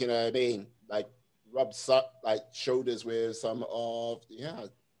 and like, you know what I mean, like rubbed like shoulders with some of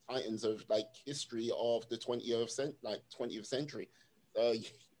titans of like history of the 20th century. So you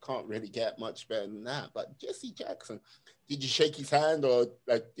can't really get much better than that. But Jesse Jackson, did you shake his hand, or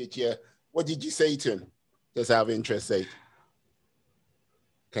like what did you say to him? Just out of interest sake.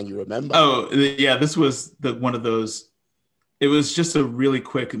 Can you remember? Oh yeah, this was one of those. It was just a really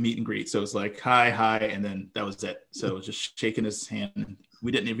quick meet and greet. So it was like, hi, and then that was it. So it was just shaking his hand.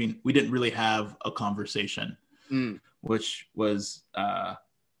 We didn't really have a conversation, which was,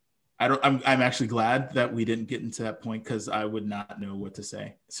 I'm actually glad that we didn't get into that point, because I would not know what to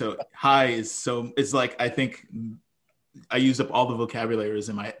say. So hi it's like, I think I used up all the vocabulary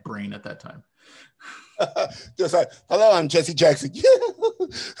in my brain at that time. Just like, hello, I'm Jesse Jackson.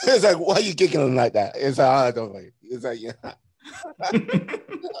 It's like, why are you giggling like that? It's like, I don't like. It's like, yeah. I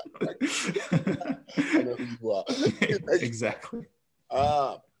know who you are. Exactly.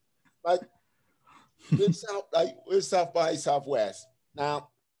 Like with South by Southwest. Now,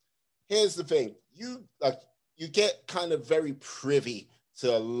 here's the thing: you get kind of very privy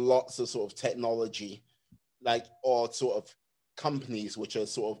to lots of sort of technology, like, or sort of companies which are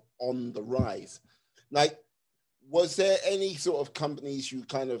sort of on the rise. Like, was there any sort of companies you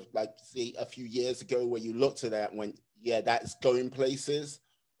kind of like see a few years ago where you looked at that and went, yeah, that's going places?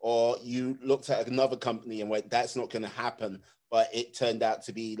 Or you looked at another company and went, that's not going to happen, but it turned out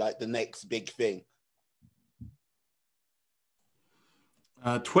to be like the next big thing?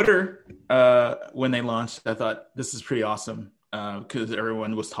 Twitter, when they launched, I thought this is pretty awesome, because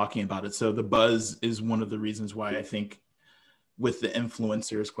everyone was talking about it. So the buzz is one of the reasons why I think with the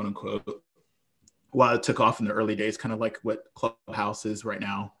influencers, quote unquote, while it took off in the early days, kind of like what Clubhouse is right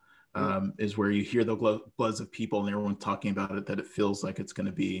now, is where you hear the buzz of people and everyone talking about it, that it feels like it's going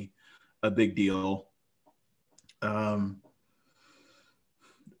to be a big deal. There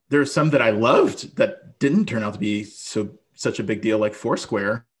are some that I loved that didn't turn out to be such a big deal, like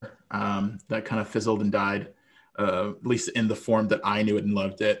Foursquare, that kind of fizzled and died, at least in the form that I knew it and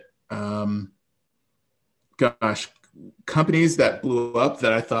loved it. Gosh, companies that blew up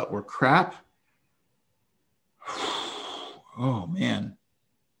that I thought were crap. Oh man,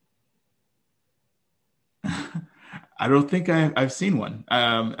 I don't think I've seen one,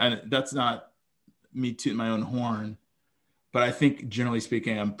 and that's not me tooting my own horn, but I think generally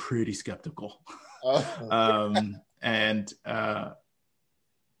speaking, I'm pretty skeptical. And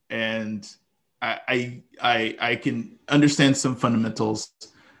I can understand some fundamentals,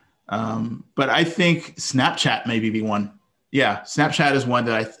 but I think Snapchat maybe be one. Yeah, Snapchat is one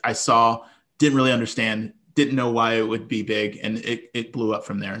that I saw, didn't really understand, didn't know why it would be big, and it blew up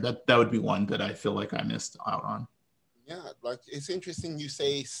from there. That would be one that I feel like I missed out on. Yeah, like, it's interesting you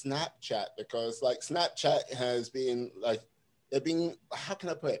say Snapchat, because like Snapchat has been like, how can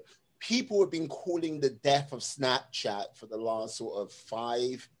I put it? People have been calling the death of Snapchat for the last sort of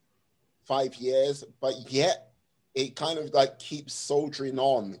five years, but yet it kind of like keeps soldiering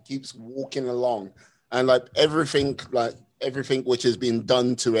on, keeps walking along, and like everything which has been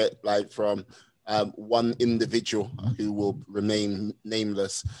done to it, like from one individual who will remain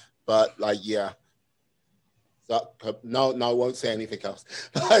nameless, but like, yeah. So, no, I won't say anything else.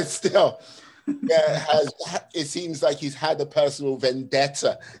 But still, yeah, it seems like he's had a personal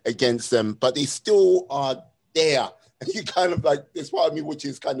vendetta against them, but they still are there. And you kind of like, there's part of me which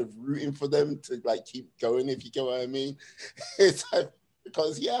is kind of rooting for them to like keep going, if you get what I mean. It's like,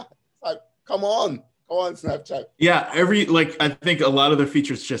 because yeah, it's like, come on, Snapchat. Yeah, I think a lot of their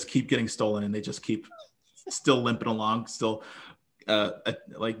features just keep getting stolen, and they just keep still limping along, still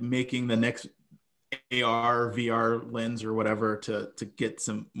like making the next AR, VR lens or whatever to get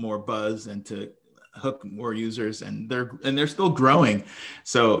some more buzz and to hook more users, and they're still growing.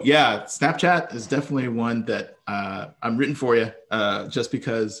 So yeah, Snapchat is definitely one that I'm rooting for you, just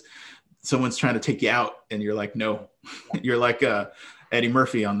because someone's trying to take you out and you're like, no. You're like Eddie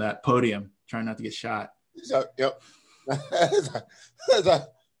Murphy on that podium trying not to get shot. So, yep.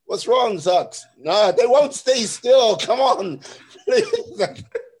 What's wrong, Zucks? No, they won't stay still. Come on.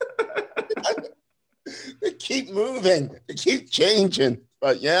 They keep moving, they keep changing.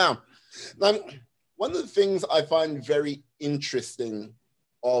 But yeah, one of the things I find very interesting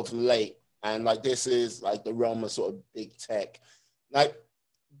of late, and like this is like the realm of sort of big tech, like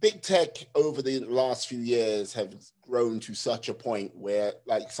big tech over the last few years have grown to such a point where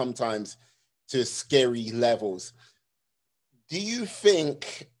like sometimes to scary levels. Do you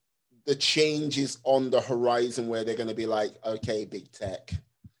think the change is on the horizon where they're going to be like, okay, big tech,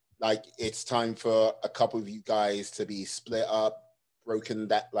 like it's time for a couple of you guys to be split up, broken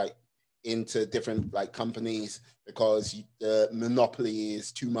that like into different like companies because the monopoly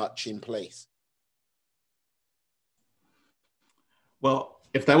is too much in place? Well,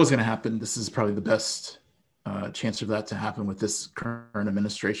 if that was going to happen, this is probably the best chance of that to happen with this current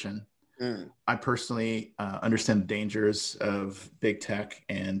administration. I personally understand the dangers of big tech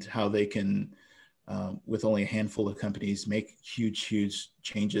and how they can, with only a handful of companies, make huge, huge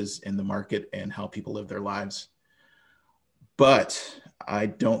changes in the market and how people live their lives. But I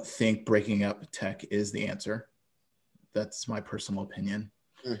don't think breaking up tech is the answer. That's my personal opinion.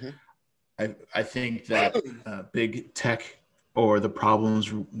 Mm-hmm. I think that big tech or the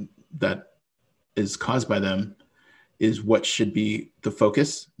problems that is caused by them is what should be the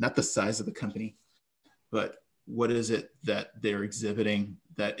focus, not the size of the company, but what is it that they're exhibiting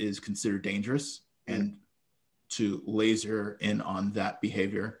that is considered dangerous, and to laser in on that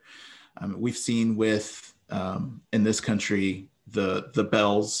behavior. We've seen with, in this country, the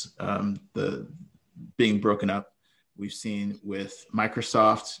bells, the being broken up. We've seen with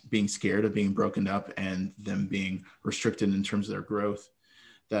Microsoft being scared of being broken up and them being restricted in terms of their growth,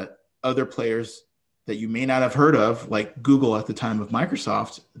 that other players that you may not have heard of, like Google at the time of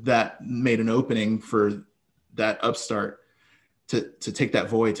Microsoft, that made an opening for that upstart to take that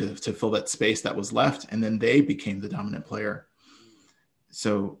void, to fill that space that was left. And then they became the dominant player.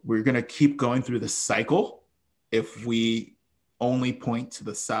 So we're going to keep going through this cycle if we only point to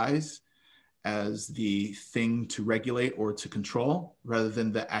the size as the thing to regulate or to control, rather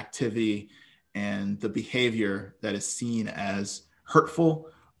than the activity and the behavior that is seen as hurtful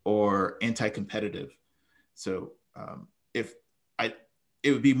or anti-competitive. So it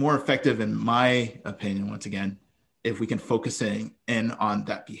would be more effective, in my opinion, once again, if we can focus in on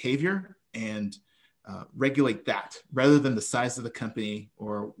that behavior and regulate that, rather than the size of the company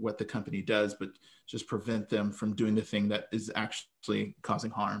or what the company does, but just prevent them from doing the thing that is actually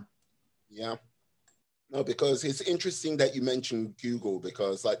causing harm. Yeah. No, because it's interesting that you mentioned Google,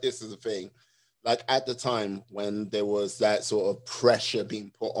 because like this is the thing. Like at the time when there was that sort of pressure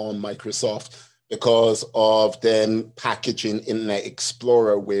being put on Microsoft because of them packaging Internet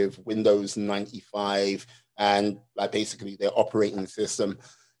Explorer with Windows 95 and like basically their operating system,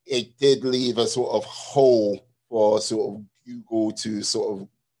 it did leave a sort of hole for sort of Google to sort of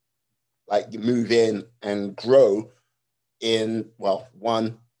like move in and grow in, well,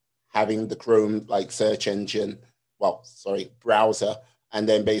 one, having the Chrome like search engine, browser, and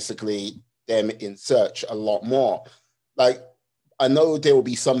then basically them in search a lot more. Like, I know there will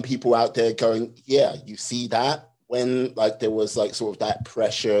be some people out there going, yeah, you see that when like there was like sort of that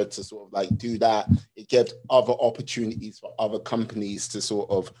pressure to sort of like do that, it gave other opportunities for other companies to sort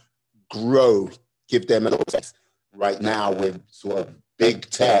of grow, give them an opportunity. Right now with sort of big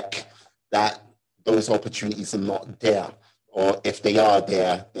tech, that those opportunities are not there. Or if they are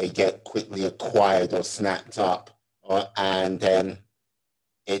there, they get quickly acquired or snapped up, and then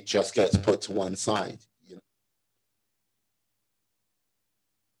it just gets put to one side. You know?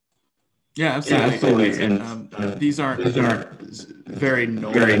 Yeah, absolutely. And these aren't very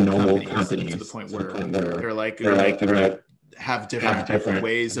noble companies to the point where they're like have different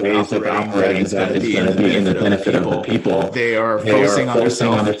ways of operating that's going to be in the benefit of the people. They are focusing on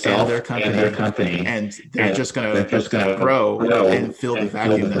themselves and their company, and they're just going to grow and fill the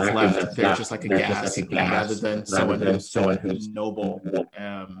vacuum that's left. They're just like a gas, rather than someone who's noble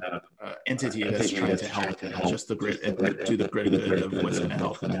entity that's trying to help just the grid and do the greater good of what's going to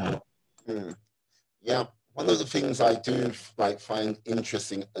help them out. Yeah, one of the things I do like find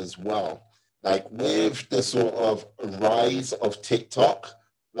interesting as well, like with the sort of rise of TikTok,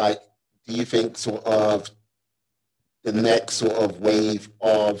 like, do you think sort of the next sort of wave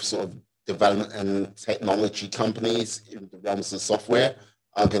of sort of development and technology companies in the realms of software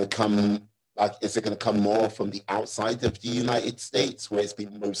are going to come, like, is it going to come more from the outside of the United States, where it's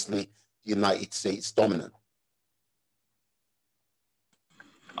been mostly United States dominant?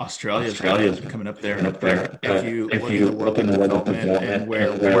 Australia's coming up there. If you look in the world of development and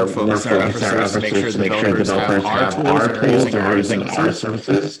where we're focusing our efforts to make sure developers have our tools and are using our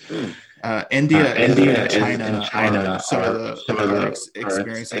services, India and China are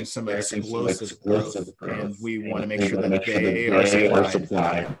experiencing some explosive growth, and we want to make sure that they are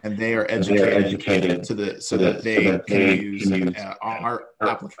supplied and they are educated so that they can use our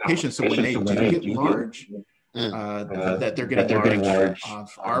application. So when they do get large, that they're getting large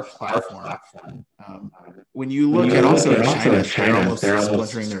off our platform. When you look at also in China, they're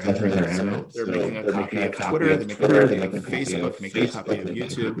almost splintering their internet. So they're making a copy of Twitter, they make a copy of Facebook, making a copy of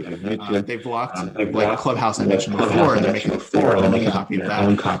YouTube. They blocked like Clubhouse I mentioned before, and they're making their own copy of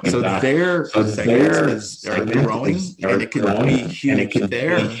that. So their segments are growing, and it could be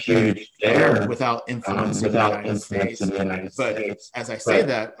huge there without influencing the United States. But as I say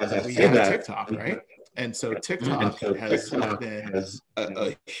that, we have TikTok, right? And so TikTok has been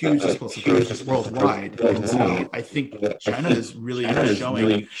a huge explosive growth worldwide. And so I think China is really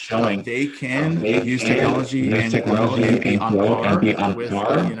showing they can use technology and grow and be on par with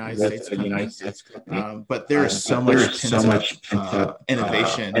the United States companies. But there is so much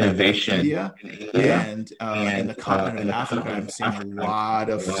innovation in India and in the continent of Africa. I'm seeing a lot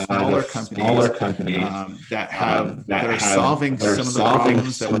of smaller companies that are solving some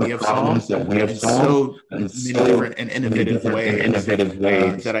of the problems that we have solved. And so many different and innovative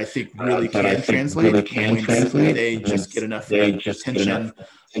ways that I think really can translate when they just get enough attention,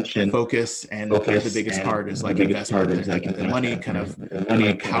 focus, and the biggest part is like investment. The money kind of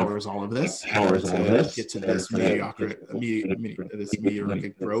powers all of this to get to this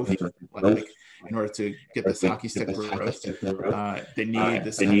meteoric growth. Like in order to get this hockey stick growth, they need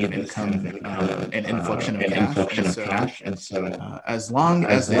this kind of income and inflection of cash. And so as long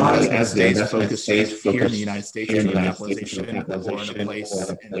as the investment stays focused here in the United States in capitalization or in a place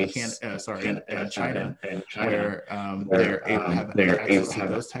in China where they're able to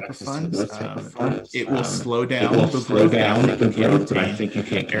have access to those type of funds, it will slow down the growth. But I think you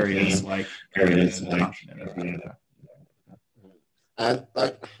can areas like and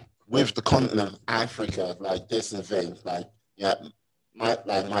like with the continent of Africa, like this is the thing, like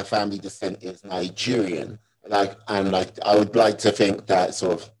my family descent is Nigerian. And I would like to think that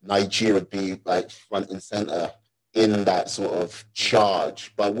sort of Nigeria would be like front and center in that sort of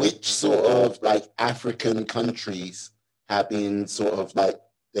charge. But which sort of like African countries have been sort of like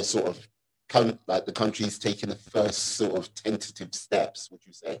the sort of the countries taking the first sort of tentative steps, would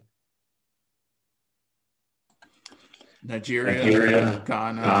you say? Nigeria,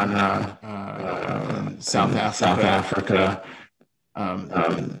 Ghana, South Africa.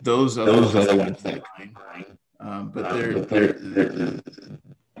 Those are the ones that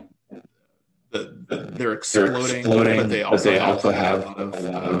but they're exploding, but they also have a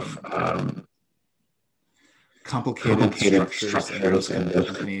lot of complicated structures in those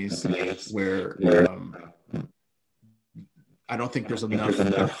companies where I don't think there's enough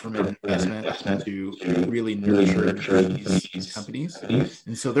government investment to really nurture these companies,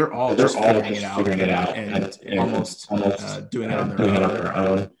 and so they're all just figuring it out and almost doing it on their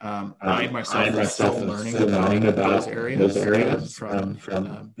own. I myself am still learning about those areas from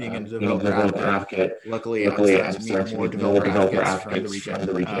being a developer advocate. Luckily, I started to meet more developer advocates from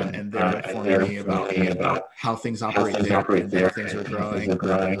the region, and they're informing me about how things operate there, how things are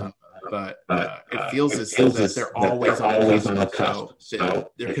growing. But it feels as though they're always on the cusp.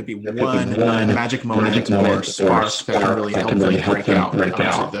 So there could be one magic moment or spark that can really help them break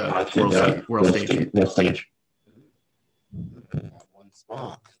out onto the world stage.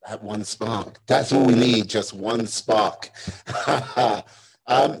 That one spark. That's all we need, just one spark.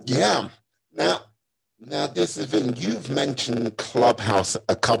 Yeah. Now, this is the thing. You've mentioned Clubhouse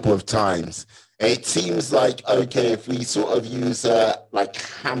a couple of times. It seems like, okay, if we sort of use like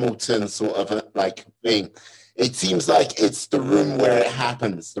Hamilton sort of like thing, it seems like it's the room where it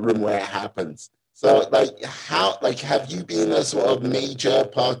happens. So have you been a sort of major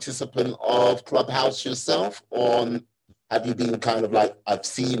participant of Clubhouse yourself, or have you been kind of like, I've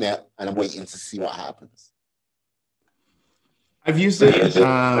seen it and I'm waiting to see what happens? I've used it.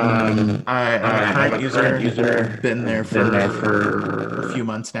 I'm a current user. Been there for a few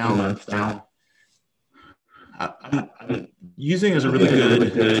months now. I'm using it as a really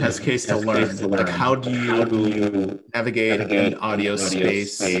good test case to learn. Like, how do you navigate an audio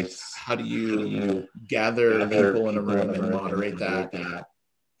space? How do you gather people in a room and moderate that?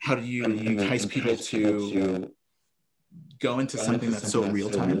 How do you entice people to go into something that's so real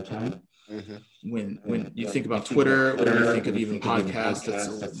time? Mm-hmm. When you think about Twitter, when you think of even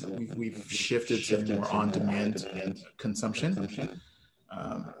podcasts, we've shifted to more on-demand consumption.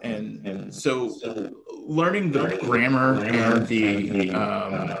 And so learning the grammar and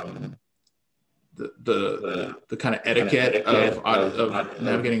the kind of etiquette of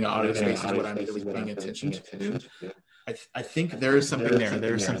navigating the audio space is what I'm really paying attention to. I think there is something there.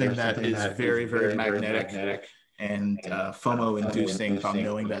 There is something that is very, very magnetic and FOMO inducing about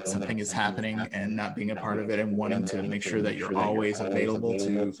knowing that something is happening and not being a part of it and wanting to make sure that you're always available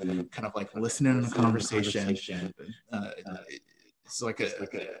to kind of like listen in on a conversation. It's like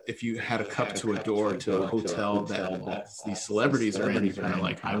if you had a cup to a door to a hotel that these celebrities are in, you're kind of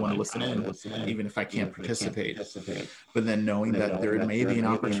like, I want to listen in, even if I can't participate. But then knowing that there may be an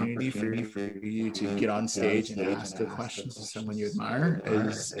opportunity for you to get on stage and ask good questions to someone you admire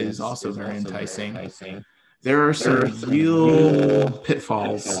is also very enticing. There are some real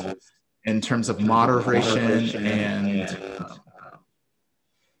pitfalls in terms of moderation and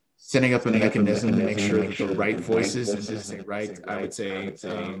setting up a mechanism to make sure that the right voices, and to say right, I would say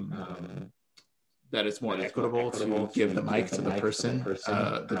that it's more equitable to give the mic to the person,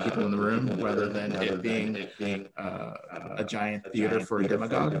 the people in the room, rather than it being a giant theater for a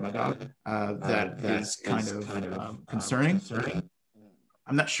demagogue. That is kind of concerning.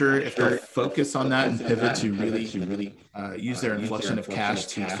 I'm not sure if they'll focus on that and pivot to really use their inflection of cash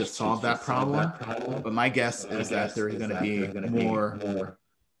to solve that problem. But my guess is that there's going to be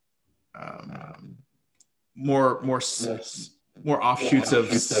more offshoots of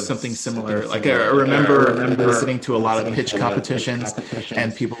something similar. Like I remember listening to a lot of pitch competitions,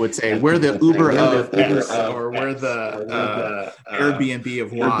 and people would say, "We're the Uber of X," or "We're the Airbnb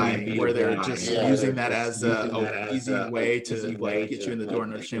of Y," where they're just using that as a easy way to like get you in the door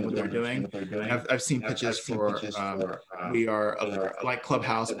and understand what they're doing. I've seen pitches for we are like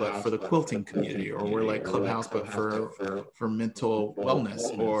Clubhouse but for the quilting community, or we're like Clubhouse but for mental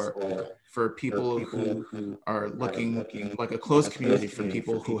wellness, or for people who are looking like a closed community for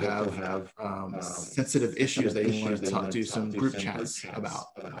people who have sensitive issues that you want to do some group chats about.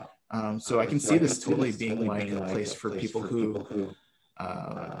 So I can see this totally being like a place for people who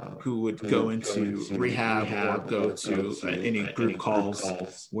would go into rehab or go to any group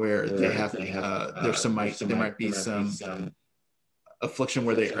calls where they have there might be some affliction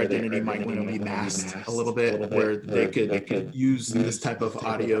where their identity might want to be masked a little bit, where they could use this type of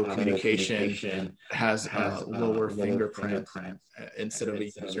audio communication has a lower fingerprint instead of a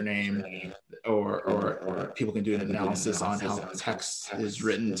username, or people can do an analysis on how text is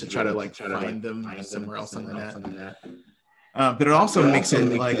written to try to like find them somewhere else on the net. But it also makes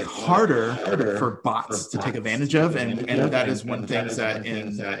it like harder for bots to take advantage of, and that is one thing that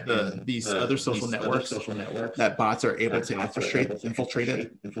in these other social networks that bots are able to infiltrate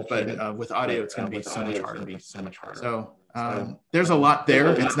it. But with audio, it's going to be so much harder. So there's a lot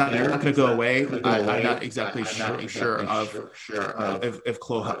there. It's not going to go away. I'm not exactly sure of if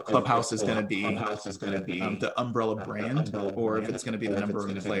Clubhouse is going to be the umbrella brand, or if it's going to be the number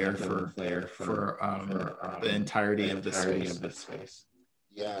one player for the entirety of this space.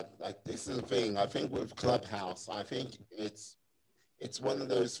 Yeah, like this is the thing. I think with Clubhouse, I think it's one of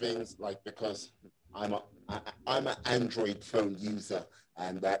those things, like, because I'm an Android phone user,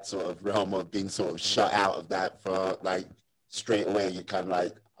 and that sort of realm of being sort of shut out of that for like straight away, you're kind of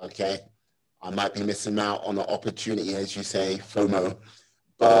like, okay, I might be missing out on an opportunity, as you say, FOMO.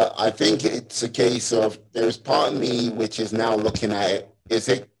 But I think it's a case of, there's part of me which is now looking at it, is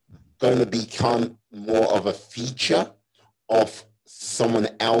it going to become more of a feature of someone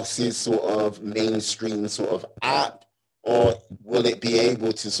else's sort of mainstream sort of app, or will it be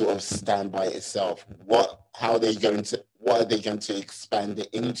able to sort of stand by itself? What are they going to expand it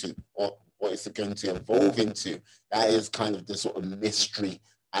into, or what is it going to evolve into? That is kind of the sort of mystery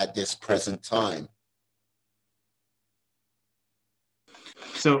at this present time.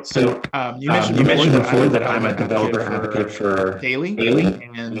 So you mentioned before that I'm a developer advocate for Daily,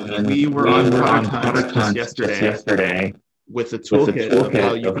 and we were on Product Hunt yesterday with a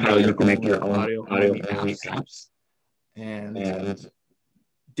toolkit of how you can make your own audio apps. And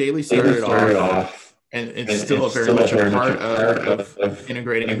Daily started off, and it's still very much a part of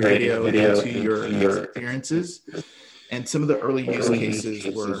integrating video into your experiences. And some of the early use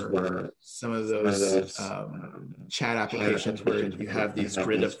cases were some of those chat applications where you have these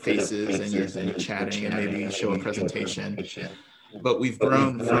grid of faces and you're chatting, and maybe you show a presentation. But we've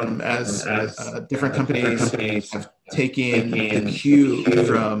grown from, as different companies have taking the cue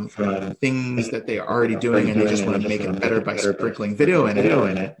from things that they are already doing, and they just want to make it better by sprinkling video in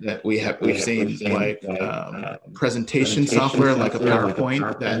it. That we've seen like presentation software like a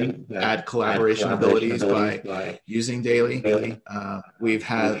PowerPoint that add collaboration abilities by using Daily. We've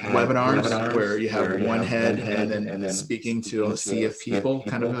had webinars where you have one head and then speaking to a sea of people,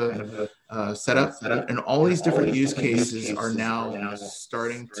 kind of a setup, and all these different use cases are now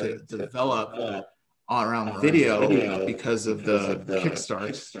starting to develop around video because of the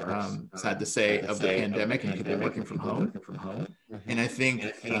kickstart, sad to say, of the pandemic and people working from home. And I think,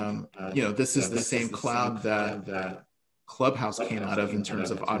 this is the same cloud that Clubhouse came out of in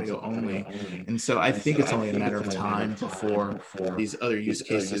terms of audio only. And so I think it's only a matter of time before these other use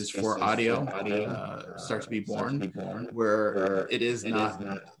cases for audio start to be born, where it is not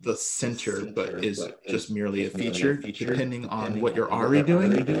the center, but is just merely a feature, depending on what you're already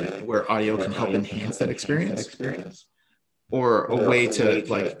doing, where audio can help enhance that experience. Or a way to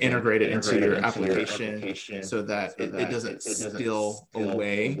like integrate it into your application so that it doesn't steal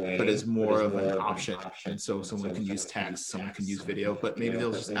away, but is more of an option. And so someone can use text, someone can use video, but maybe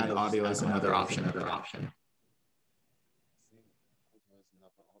they'll just add audio as another option.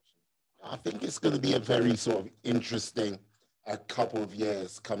 I think it's going to be a very sort of interesting couple of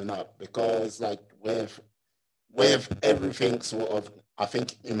years coming up, because like with everything sort of, I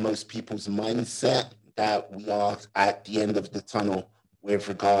think in most people's mindset, that we are at the end of the tunnel with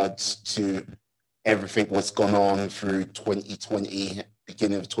regards to everything what's gone on through 2020,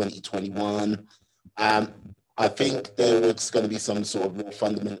 beginning of 2021. I think there's going to be some sort of more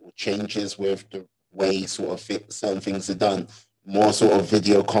fundamental changes with the way sort of certain things are done. More sort of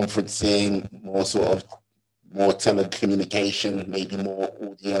video conferencing, more telecommunication, maybe more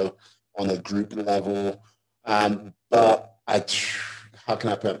audio on a group level. But how can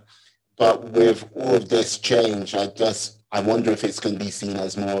I put it? But with all of this change, I wonder if it's going to be seen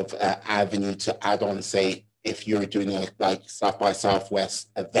as more of an avenue to add on, say, if you're doing a like South by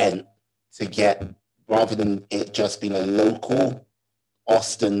Southwest event, to get, rather than it just being a local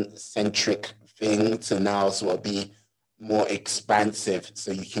Austin-centric thing, to now sort of be more expansive,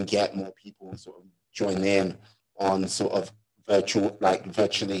 so you can get more people sort of join in on sort of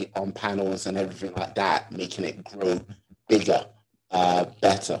virtually on panels and everything like that, making it grow bigger,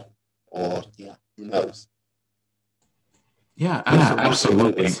 better. Or who knows? Yeah,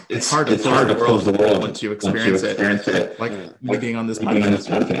 absolutely. It's hard to close the world once you experience it. Like me being on this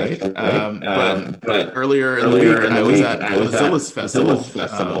podcast, right? But earlier in the week, I was at the Zillis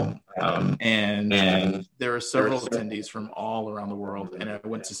Festival, and there were several attendees from all around the world, and I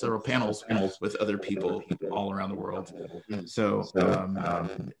went to several panels with other people all around the world. So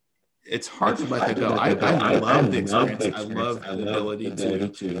it's hard to let that go. I love the experience. I love the ability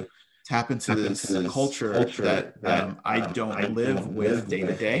to tap into this culture that I don't live with day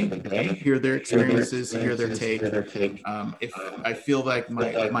to day. Hear their experiences, hear their take. If I feel like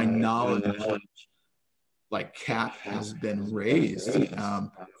my knowledge, like cap, has been raised,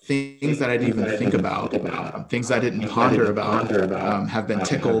 things that I didn't even think about, things I didn't ponder about, have been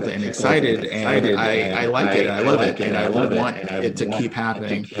tickled and excited, and I like it, I love it, and I want it to keep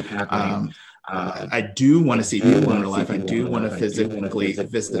happening. I do want to see people in real life. I do want to physically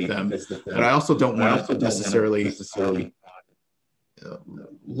visit them, but I also don't want to necessarily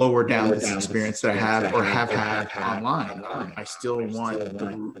lower down this experience that I have or have had online. I still want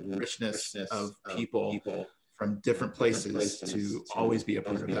the richness of people from different places to always be a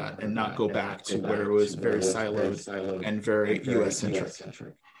part of that, and not go back to where it was very siloed and very US-centric.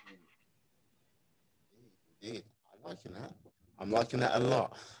 I'm liking that a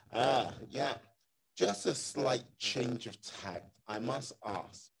lot. Just a slight change of tack, I must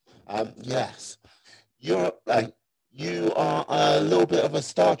ask. Yes, you are a little bit of a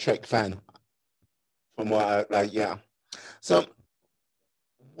Star Trek fan, from what So,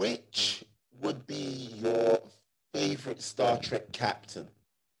 which would be your favorite Star Trek captain?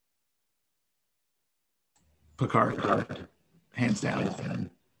 Picard, hands down.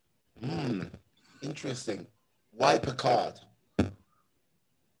 Interesting. Why Picard?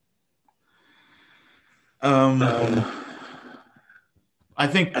 I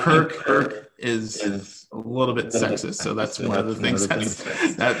think Kirk is a little bit sexist, so that's one of the things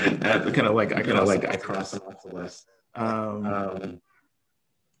that kind of like I cross it off the list.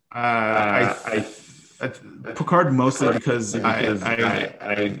 Picard mostly because I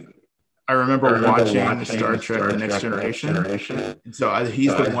remember watching Star Trek: The Next Generation, and so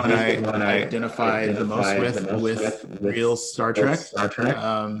he's the one I identify the most with real Star Trek.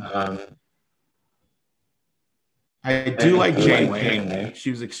 I do like Janeway.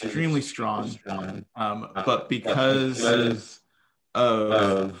 She was extremely strong, but because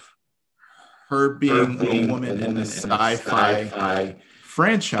of her being a woman in the sci-fi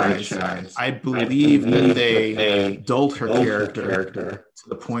franchise, I believe that they dulled her character to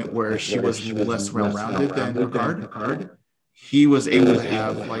the point where she was less well-rounded than Picard. He was able to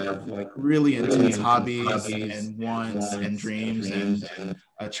have like really intense hobbies and wants and dreams and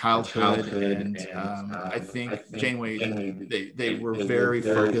a childhood, and I think Janeway, they were very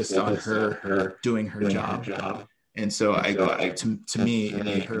focused on her doing her job, and so to me it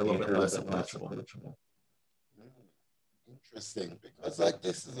made her a little bit less approachable. Interesting, because like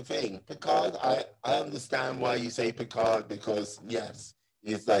this is the thing, Picard. I understand why you say Picard, because yes,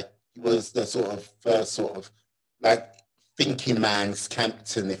 he's like he was the sort of first sort of like thinking man's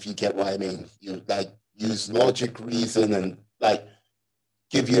captain, if you get what I mean. You like use logic, reason, and like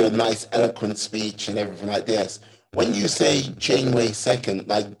give you a nice eloquent speech and everything like this. When you say Janeway second,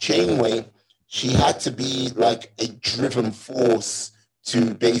 like Janeway, she had to be like a driven force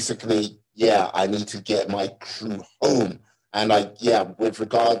to basically, yeah, I need to get my crew home. And like, yeah, with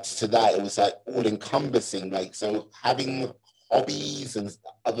regards to that, it was like all encompassing. Like, so having hobbies and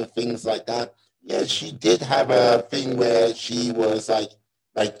other things like that. Yeah, she did have a thing where she was like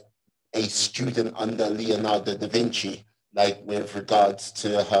a student under Leonardo da Vinci, like with regards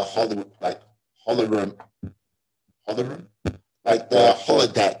to her hologram, hologram, like the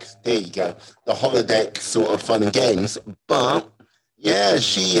holodeck. There you go, the holodeck sort of fun and games. But yeah,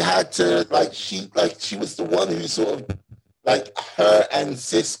 she had to she was the one who sort of like her and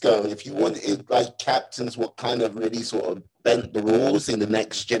Cisco. If you wanted like captains, what kind of really sort of bent the rules in the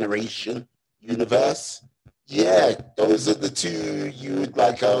next generation universe. Yeah, those are the two you would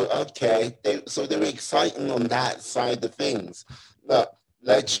like go, okay. So they were exciting on that side of things. Look,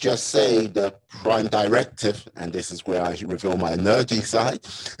 let's just say the Prime Directive, and this is where I reveal my nerdy side,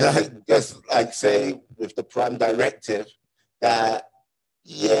 just like say with the Prime Directive that,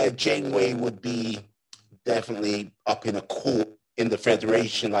 yeah, Janeway would be definitely up in a court in the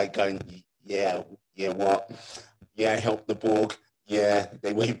Federation, like going, yeah, what? Yeah, help the Borg. Yeah,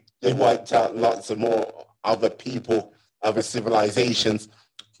 they wiped out lots of more other people, other civilizations.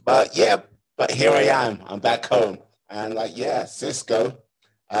 But yeah, but here I am. I'm back home. And like, yeah, Cisco,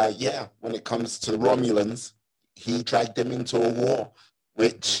 yeah, when it comes to the Romulans, he dragged them into a war,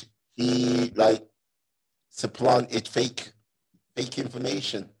 which he like supplanted fake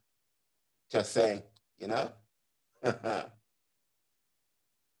information. Just saying, you know?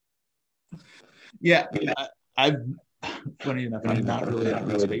 Yeah, I funny enough, I'm not really a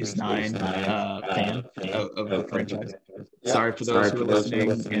Deep Space Nine fan of the franchise. Yeah. Sorry for those who are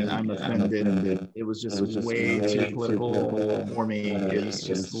listening, and I'm offended. It was just way too political for me. It was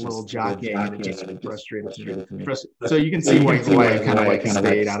just a little jockeying, and it just frustrated me. So you can see why I kind of like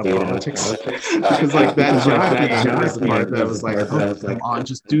stayed out of politics, because like that jockeying was the part that was like, oh, come on,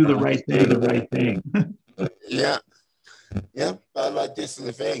 just do the right thing. Yeah. Yeah, but like this is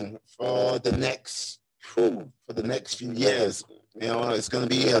the thing for the next few years. You know, it's going to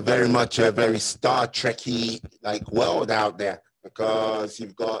be a very Star Trekky like world out there, because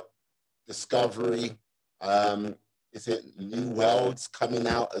you've got Discovery. Is it New Worlds coming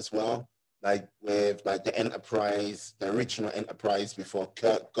out as well? Like with like the Enterprise, the original Enterprise before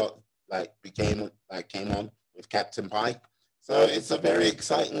Kirk came on with Captain Pike. So it's a very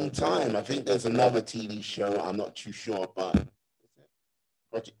exciting time. I think there's another TV show. I'm not too sure, but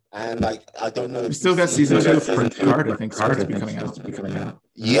and like I don't know. We still got season 2 of Picard. I think starts to be coming out.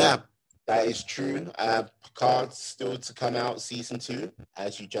 Yeah, that is true. Picard's still to come out, season 2,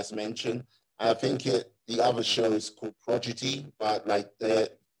 as you just mentioned. I think the other show is called Prodigy, but like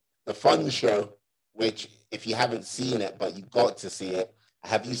the fun show, which if you haven't seen it, but you got to see it.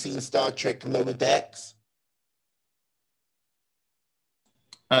 Have you seen Star Trek Lower Decks?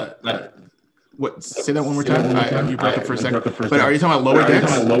 What? Say that one more time. You broke up for a second. But are you talking about Lower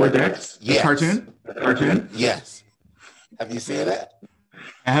Decks? Lower Decks? Yes. Cartoon? Yes. Have you seen it?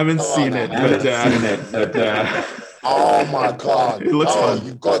 I haven't seen it, but oh my God! It looks fun.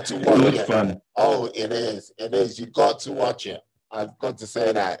 You got to watch it. Fun. Oh, it is. It is. You got to watch it. I've got to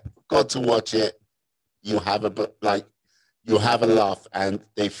say that. Got to watch it. You have a laugh, and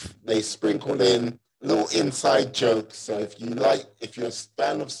they sprinkle in little inside jokes. So if you're a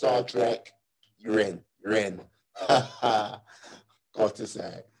fan of Star Trek, you're in. Got to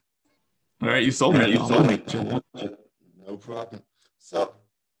say. All right, you sold me. No problem. So,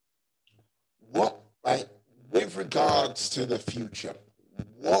 with regards to the future,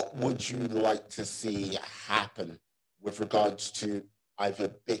 what would you like to see happen with regards to either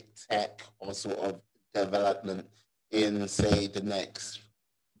big tech or sort of development in, say, the next,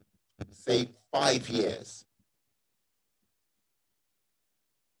 say, 5 years?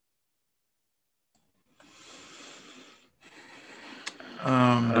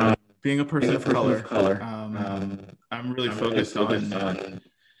 Being a person of color, I'm really focused on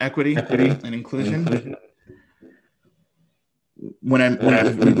equity and inclusion. When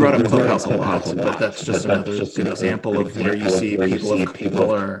we brought up Clubhouse a lot, but that's just another good example of where you see people of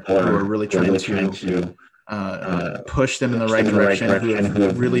color who are really trying to push them in the right direction, who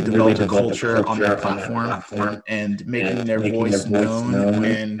have really developed a culture on their platform and making their voice known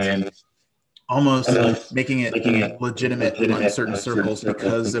and almost making it legitimate in certain circles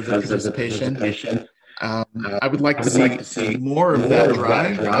because of their participation. I would like to see more of that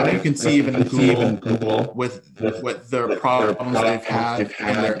drive. You can see even Google with what the problems they've had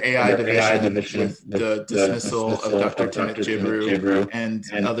in their AI division with the dismissal of Dr. Timothy Jibru and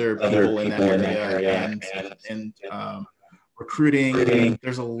other people in that area and recruiting.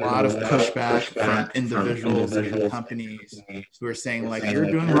 There's a lot of pushback from individuals and companies who are saying, like, you're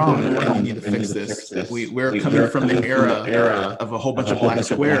doing wrong and you need to fix this. We're coming from the era of a whole bunch of black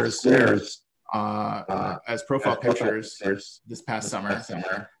squares as profile pictures this past summer.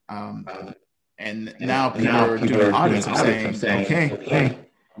 And now people are doing audits and saying, okay,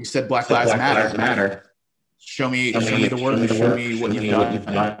 you said Black Lives Matter. Show me the work, show me what you've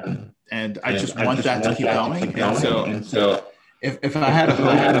done. And I just want that to keep going. And so if I had a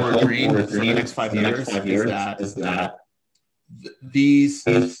hope or a dream for the next 5 years, is that this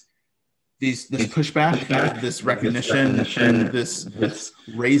pushback, this recognition, this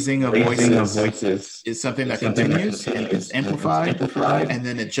raising of voices is something that continues and is amplified, and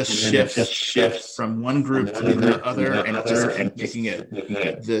then it just shifts from one group to the other, and it just making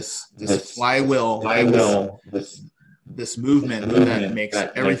it this flywheel, this movement that makes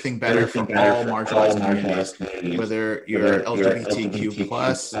everything better for all marginalized communities, whether you're LGBTQ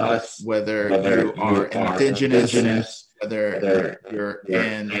plus, whether you are indigenous, whether you're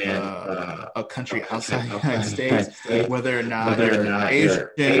in a country outside the United States, whether or not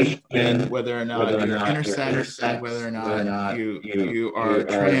you're Asian, whether or not you're intersex, whether or not you are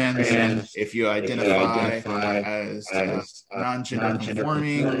trans, if you identify as non-gender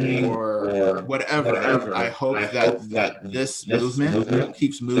conforming or whatever. I hope that this movement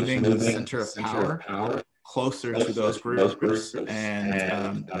keeps moving to the center of power, closer to those groups,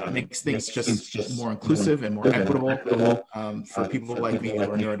 and makes things just more inclusive and more equitable for people like me who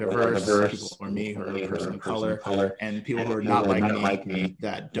are neurodiverse, people who are me who are a person of color, and people who are not like me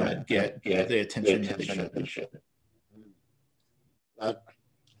that don't get the attention that they should.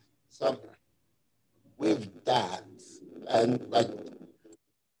 So with that, and like,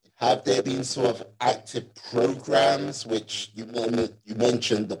 have there been sort of active programs, which you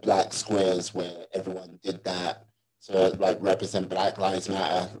mentioned the Black Squares, where everyone did that to like represent Black Lives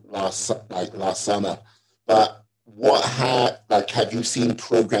Matter last summer? But have you seen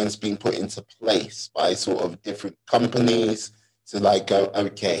programs being put into place by sort of different companies to like go,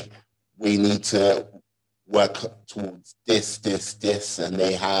 okay, we need to work towards this, and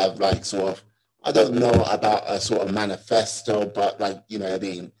they have like sort of, I don't know about a sort of manifesto, but like, you know what I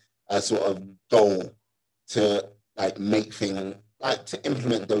mean, a sort of goal to like make things, like to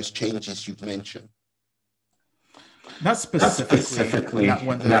implement those changes you've mentioned? Not specifically, not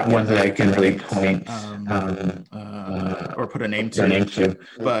one that I can really point or put a name to,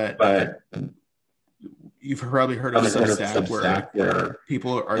 but you've probably heard of Substack, where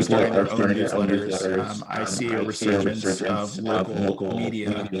people are starting their own newsletters. I see a resurgence of local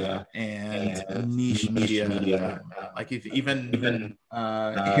media and niche media. Like even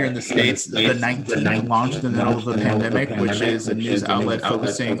here in the States, the 19th launched in the middle of the pandemic, which is a news outlet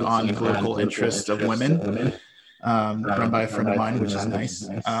focusing on political interests of women. Run by a friend of mine, which is nice.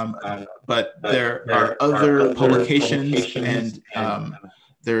 But there are other publications and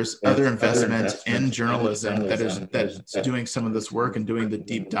there's other investment in journalism that's doing some of this work and doing the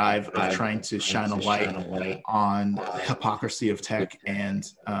deep dive of trying to shine a light on the hypocrisy of tech and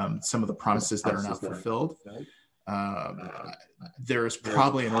some of the promises that are not fulfilled. There's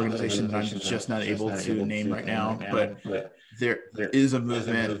probably an organization that I'm just not able to name right now, but there is a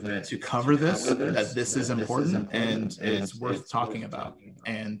movement to cover this, that this is important and it's worth talking about.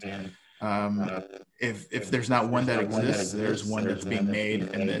 And if there's not one that exists, there's one that's being made,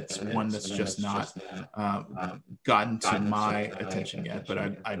 and it's one that's just not gotten to my attention yet. But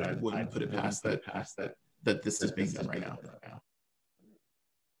I wouldn't put it past that this is being done right now.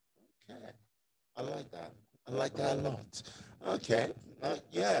 Okay, I like that. I like that a lot. Okay,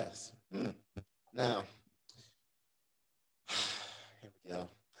 yes. Now, here we go.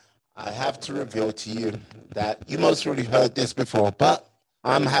 I have to reveal to you that you most already heard this before, but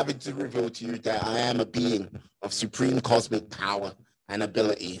I'm having to reveal to you that I am a being of supreme cosmic power and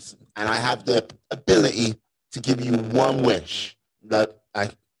abilities, and I have the ability to give you one wish.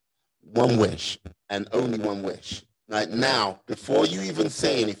 One wish, and only one wish. Right now, before you even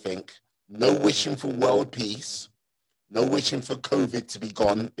say anything, no wishing for world peace, no wishing for COVID to be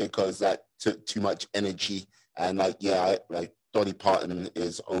gone because that took too much energy. And Dolly Parton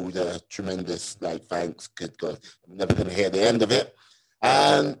is older, tremendous. Like, thanks, good God, I'm never gonna hear the end of it.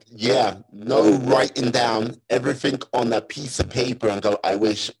 And yeah, no writing down everything on a piece of paper and go, I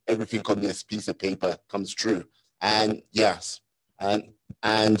wish everything on this piece of paper comes true. And yes,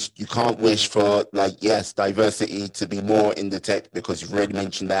 and you can't wish for, like, yes, diversity to be more in the tech because you've already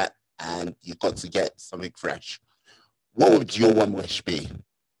mentioned that, and you've got to get something fresh. What would your one wish be?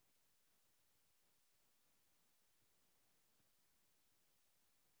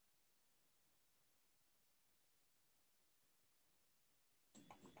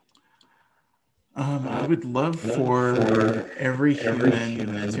 I would love for every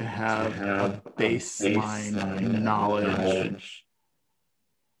human to have a baseline knowledge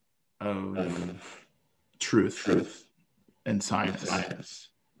of truth and science. I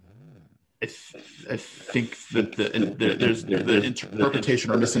think that there's the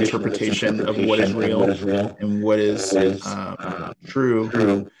interpretation or misinterpretation of what is real and what is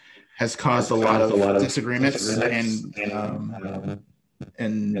true has caused a lot of disagreements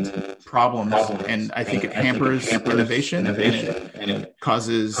and problems, and I think it hampers innovation and it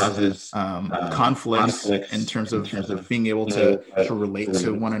causes conflicts in terms of being able to relate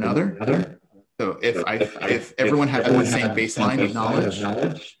to one another. So if everyone had the same baseline of knowledge,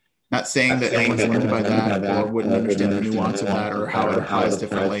 not saying that everyone's limited by that or wouldn't understand the nuance of that or how it applies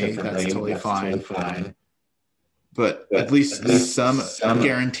differently, that's totally fine. But at least some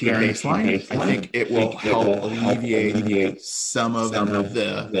guaranteed baseline, I think it will help alleviate some of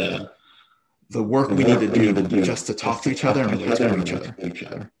the work we need to do just to talk to each other and relate to each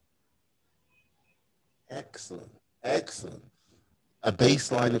other. Excellent. A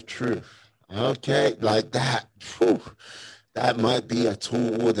baseline of truth. Okay, like that. Whew. That might be a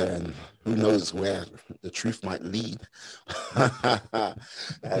tall order, and who knows where the truth might lead.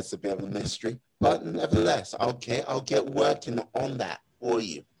 That's a bit of a mystery. But nevertheless, okay, I'll get working on that for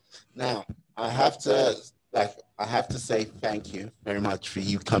you. Now, I have to say thank you very much for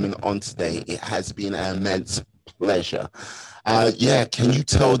you coming on today. It has been an immense pleasure. Can you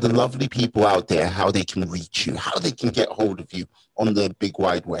tell the lovely people out there how they can reach you, how they can get hold of you on the big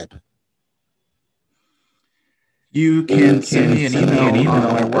wide web? You can send me an email on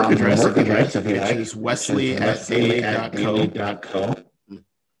my work address, which is wesley@daily.co.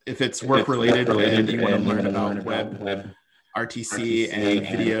 If it's work related and you want to learn about web, RTC, and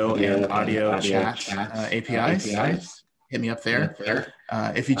video and audio chat APIs, hit me up there.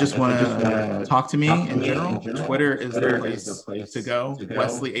 If you just want to talk to me in general, Twitter is the place to go.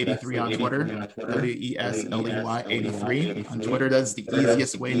 Wesley83 on Twitter, WESLEY83 on Twitter. That's the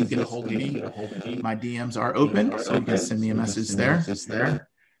easiest way to get a hold of me. My DMs are open, so you can send me a message there.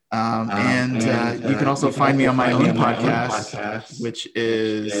 And you can also find me on my own podcast, which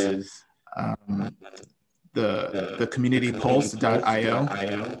is the communitypulse.io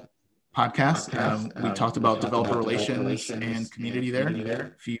podcast. We talked about developer relations and community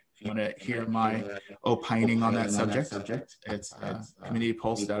there. If you want to hear my opining on that subject, it's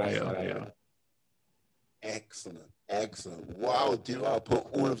communitypulse.io. Excellent. What I'll do, I'll put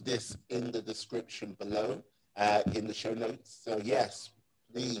all of this in the description below, in the show notes. So yes,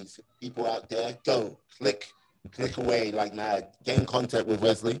 please, people out there, go click away like mad, get in contact with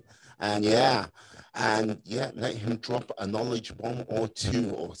Wesley, and let him drop a knowledge bomb or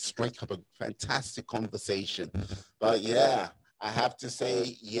two, or strike up a fantastic conversation. But I have to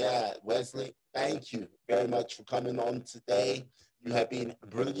say, Wesley, thank you very much for coming on today. You have been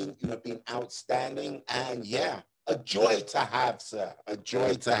brilliant, you have been outstanding, and a joy to have, sir, a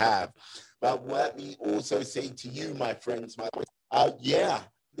joy to have. But let me also say to you, my friends,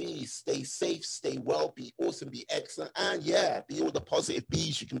 please stay safe, stay well, be awesome, be excellent, and be all the positive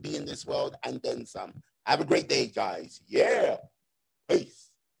bees you can be in this world, and then some. Have a great day, guys.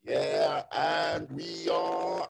 Peace. And we are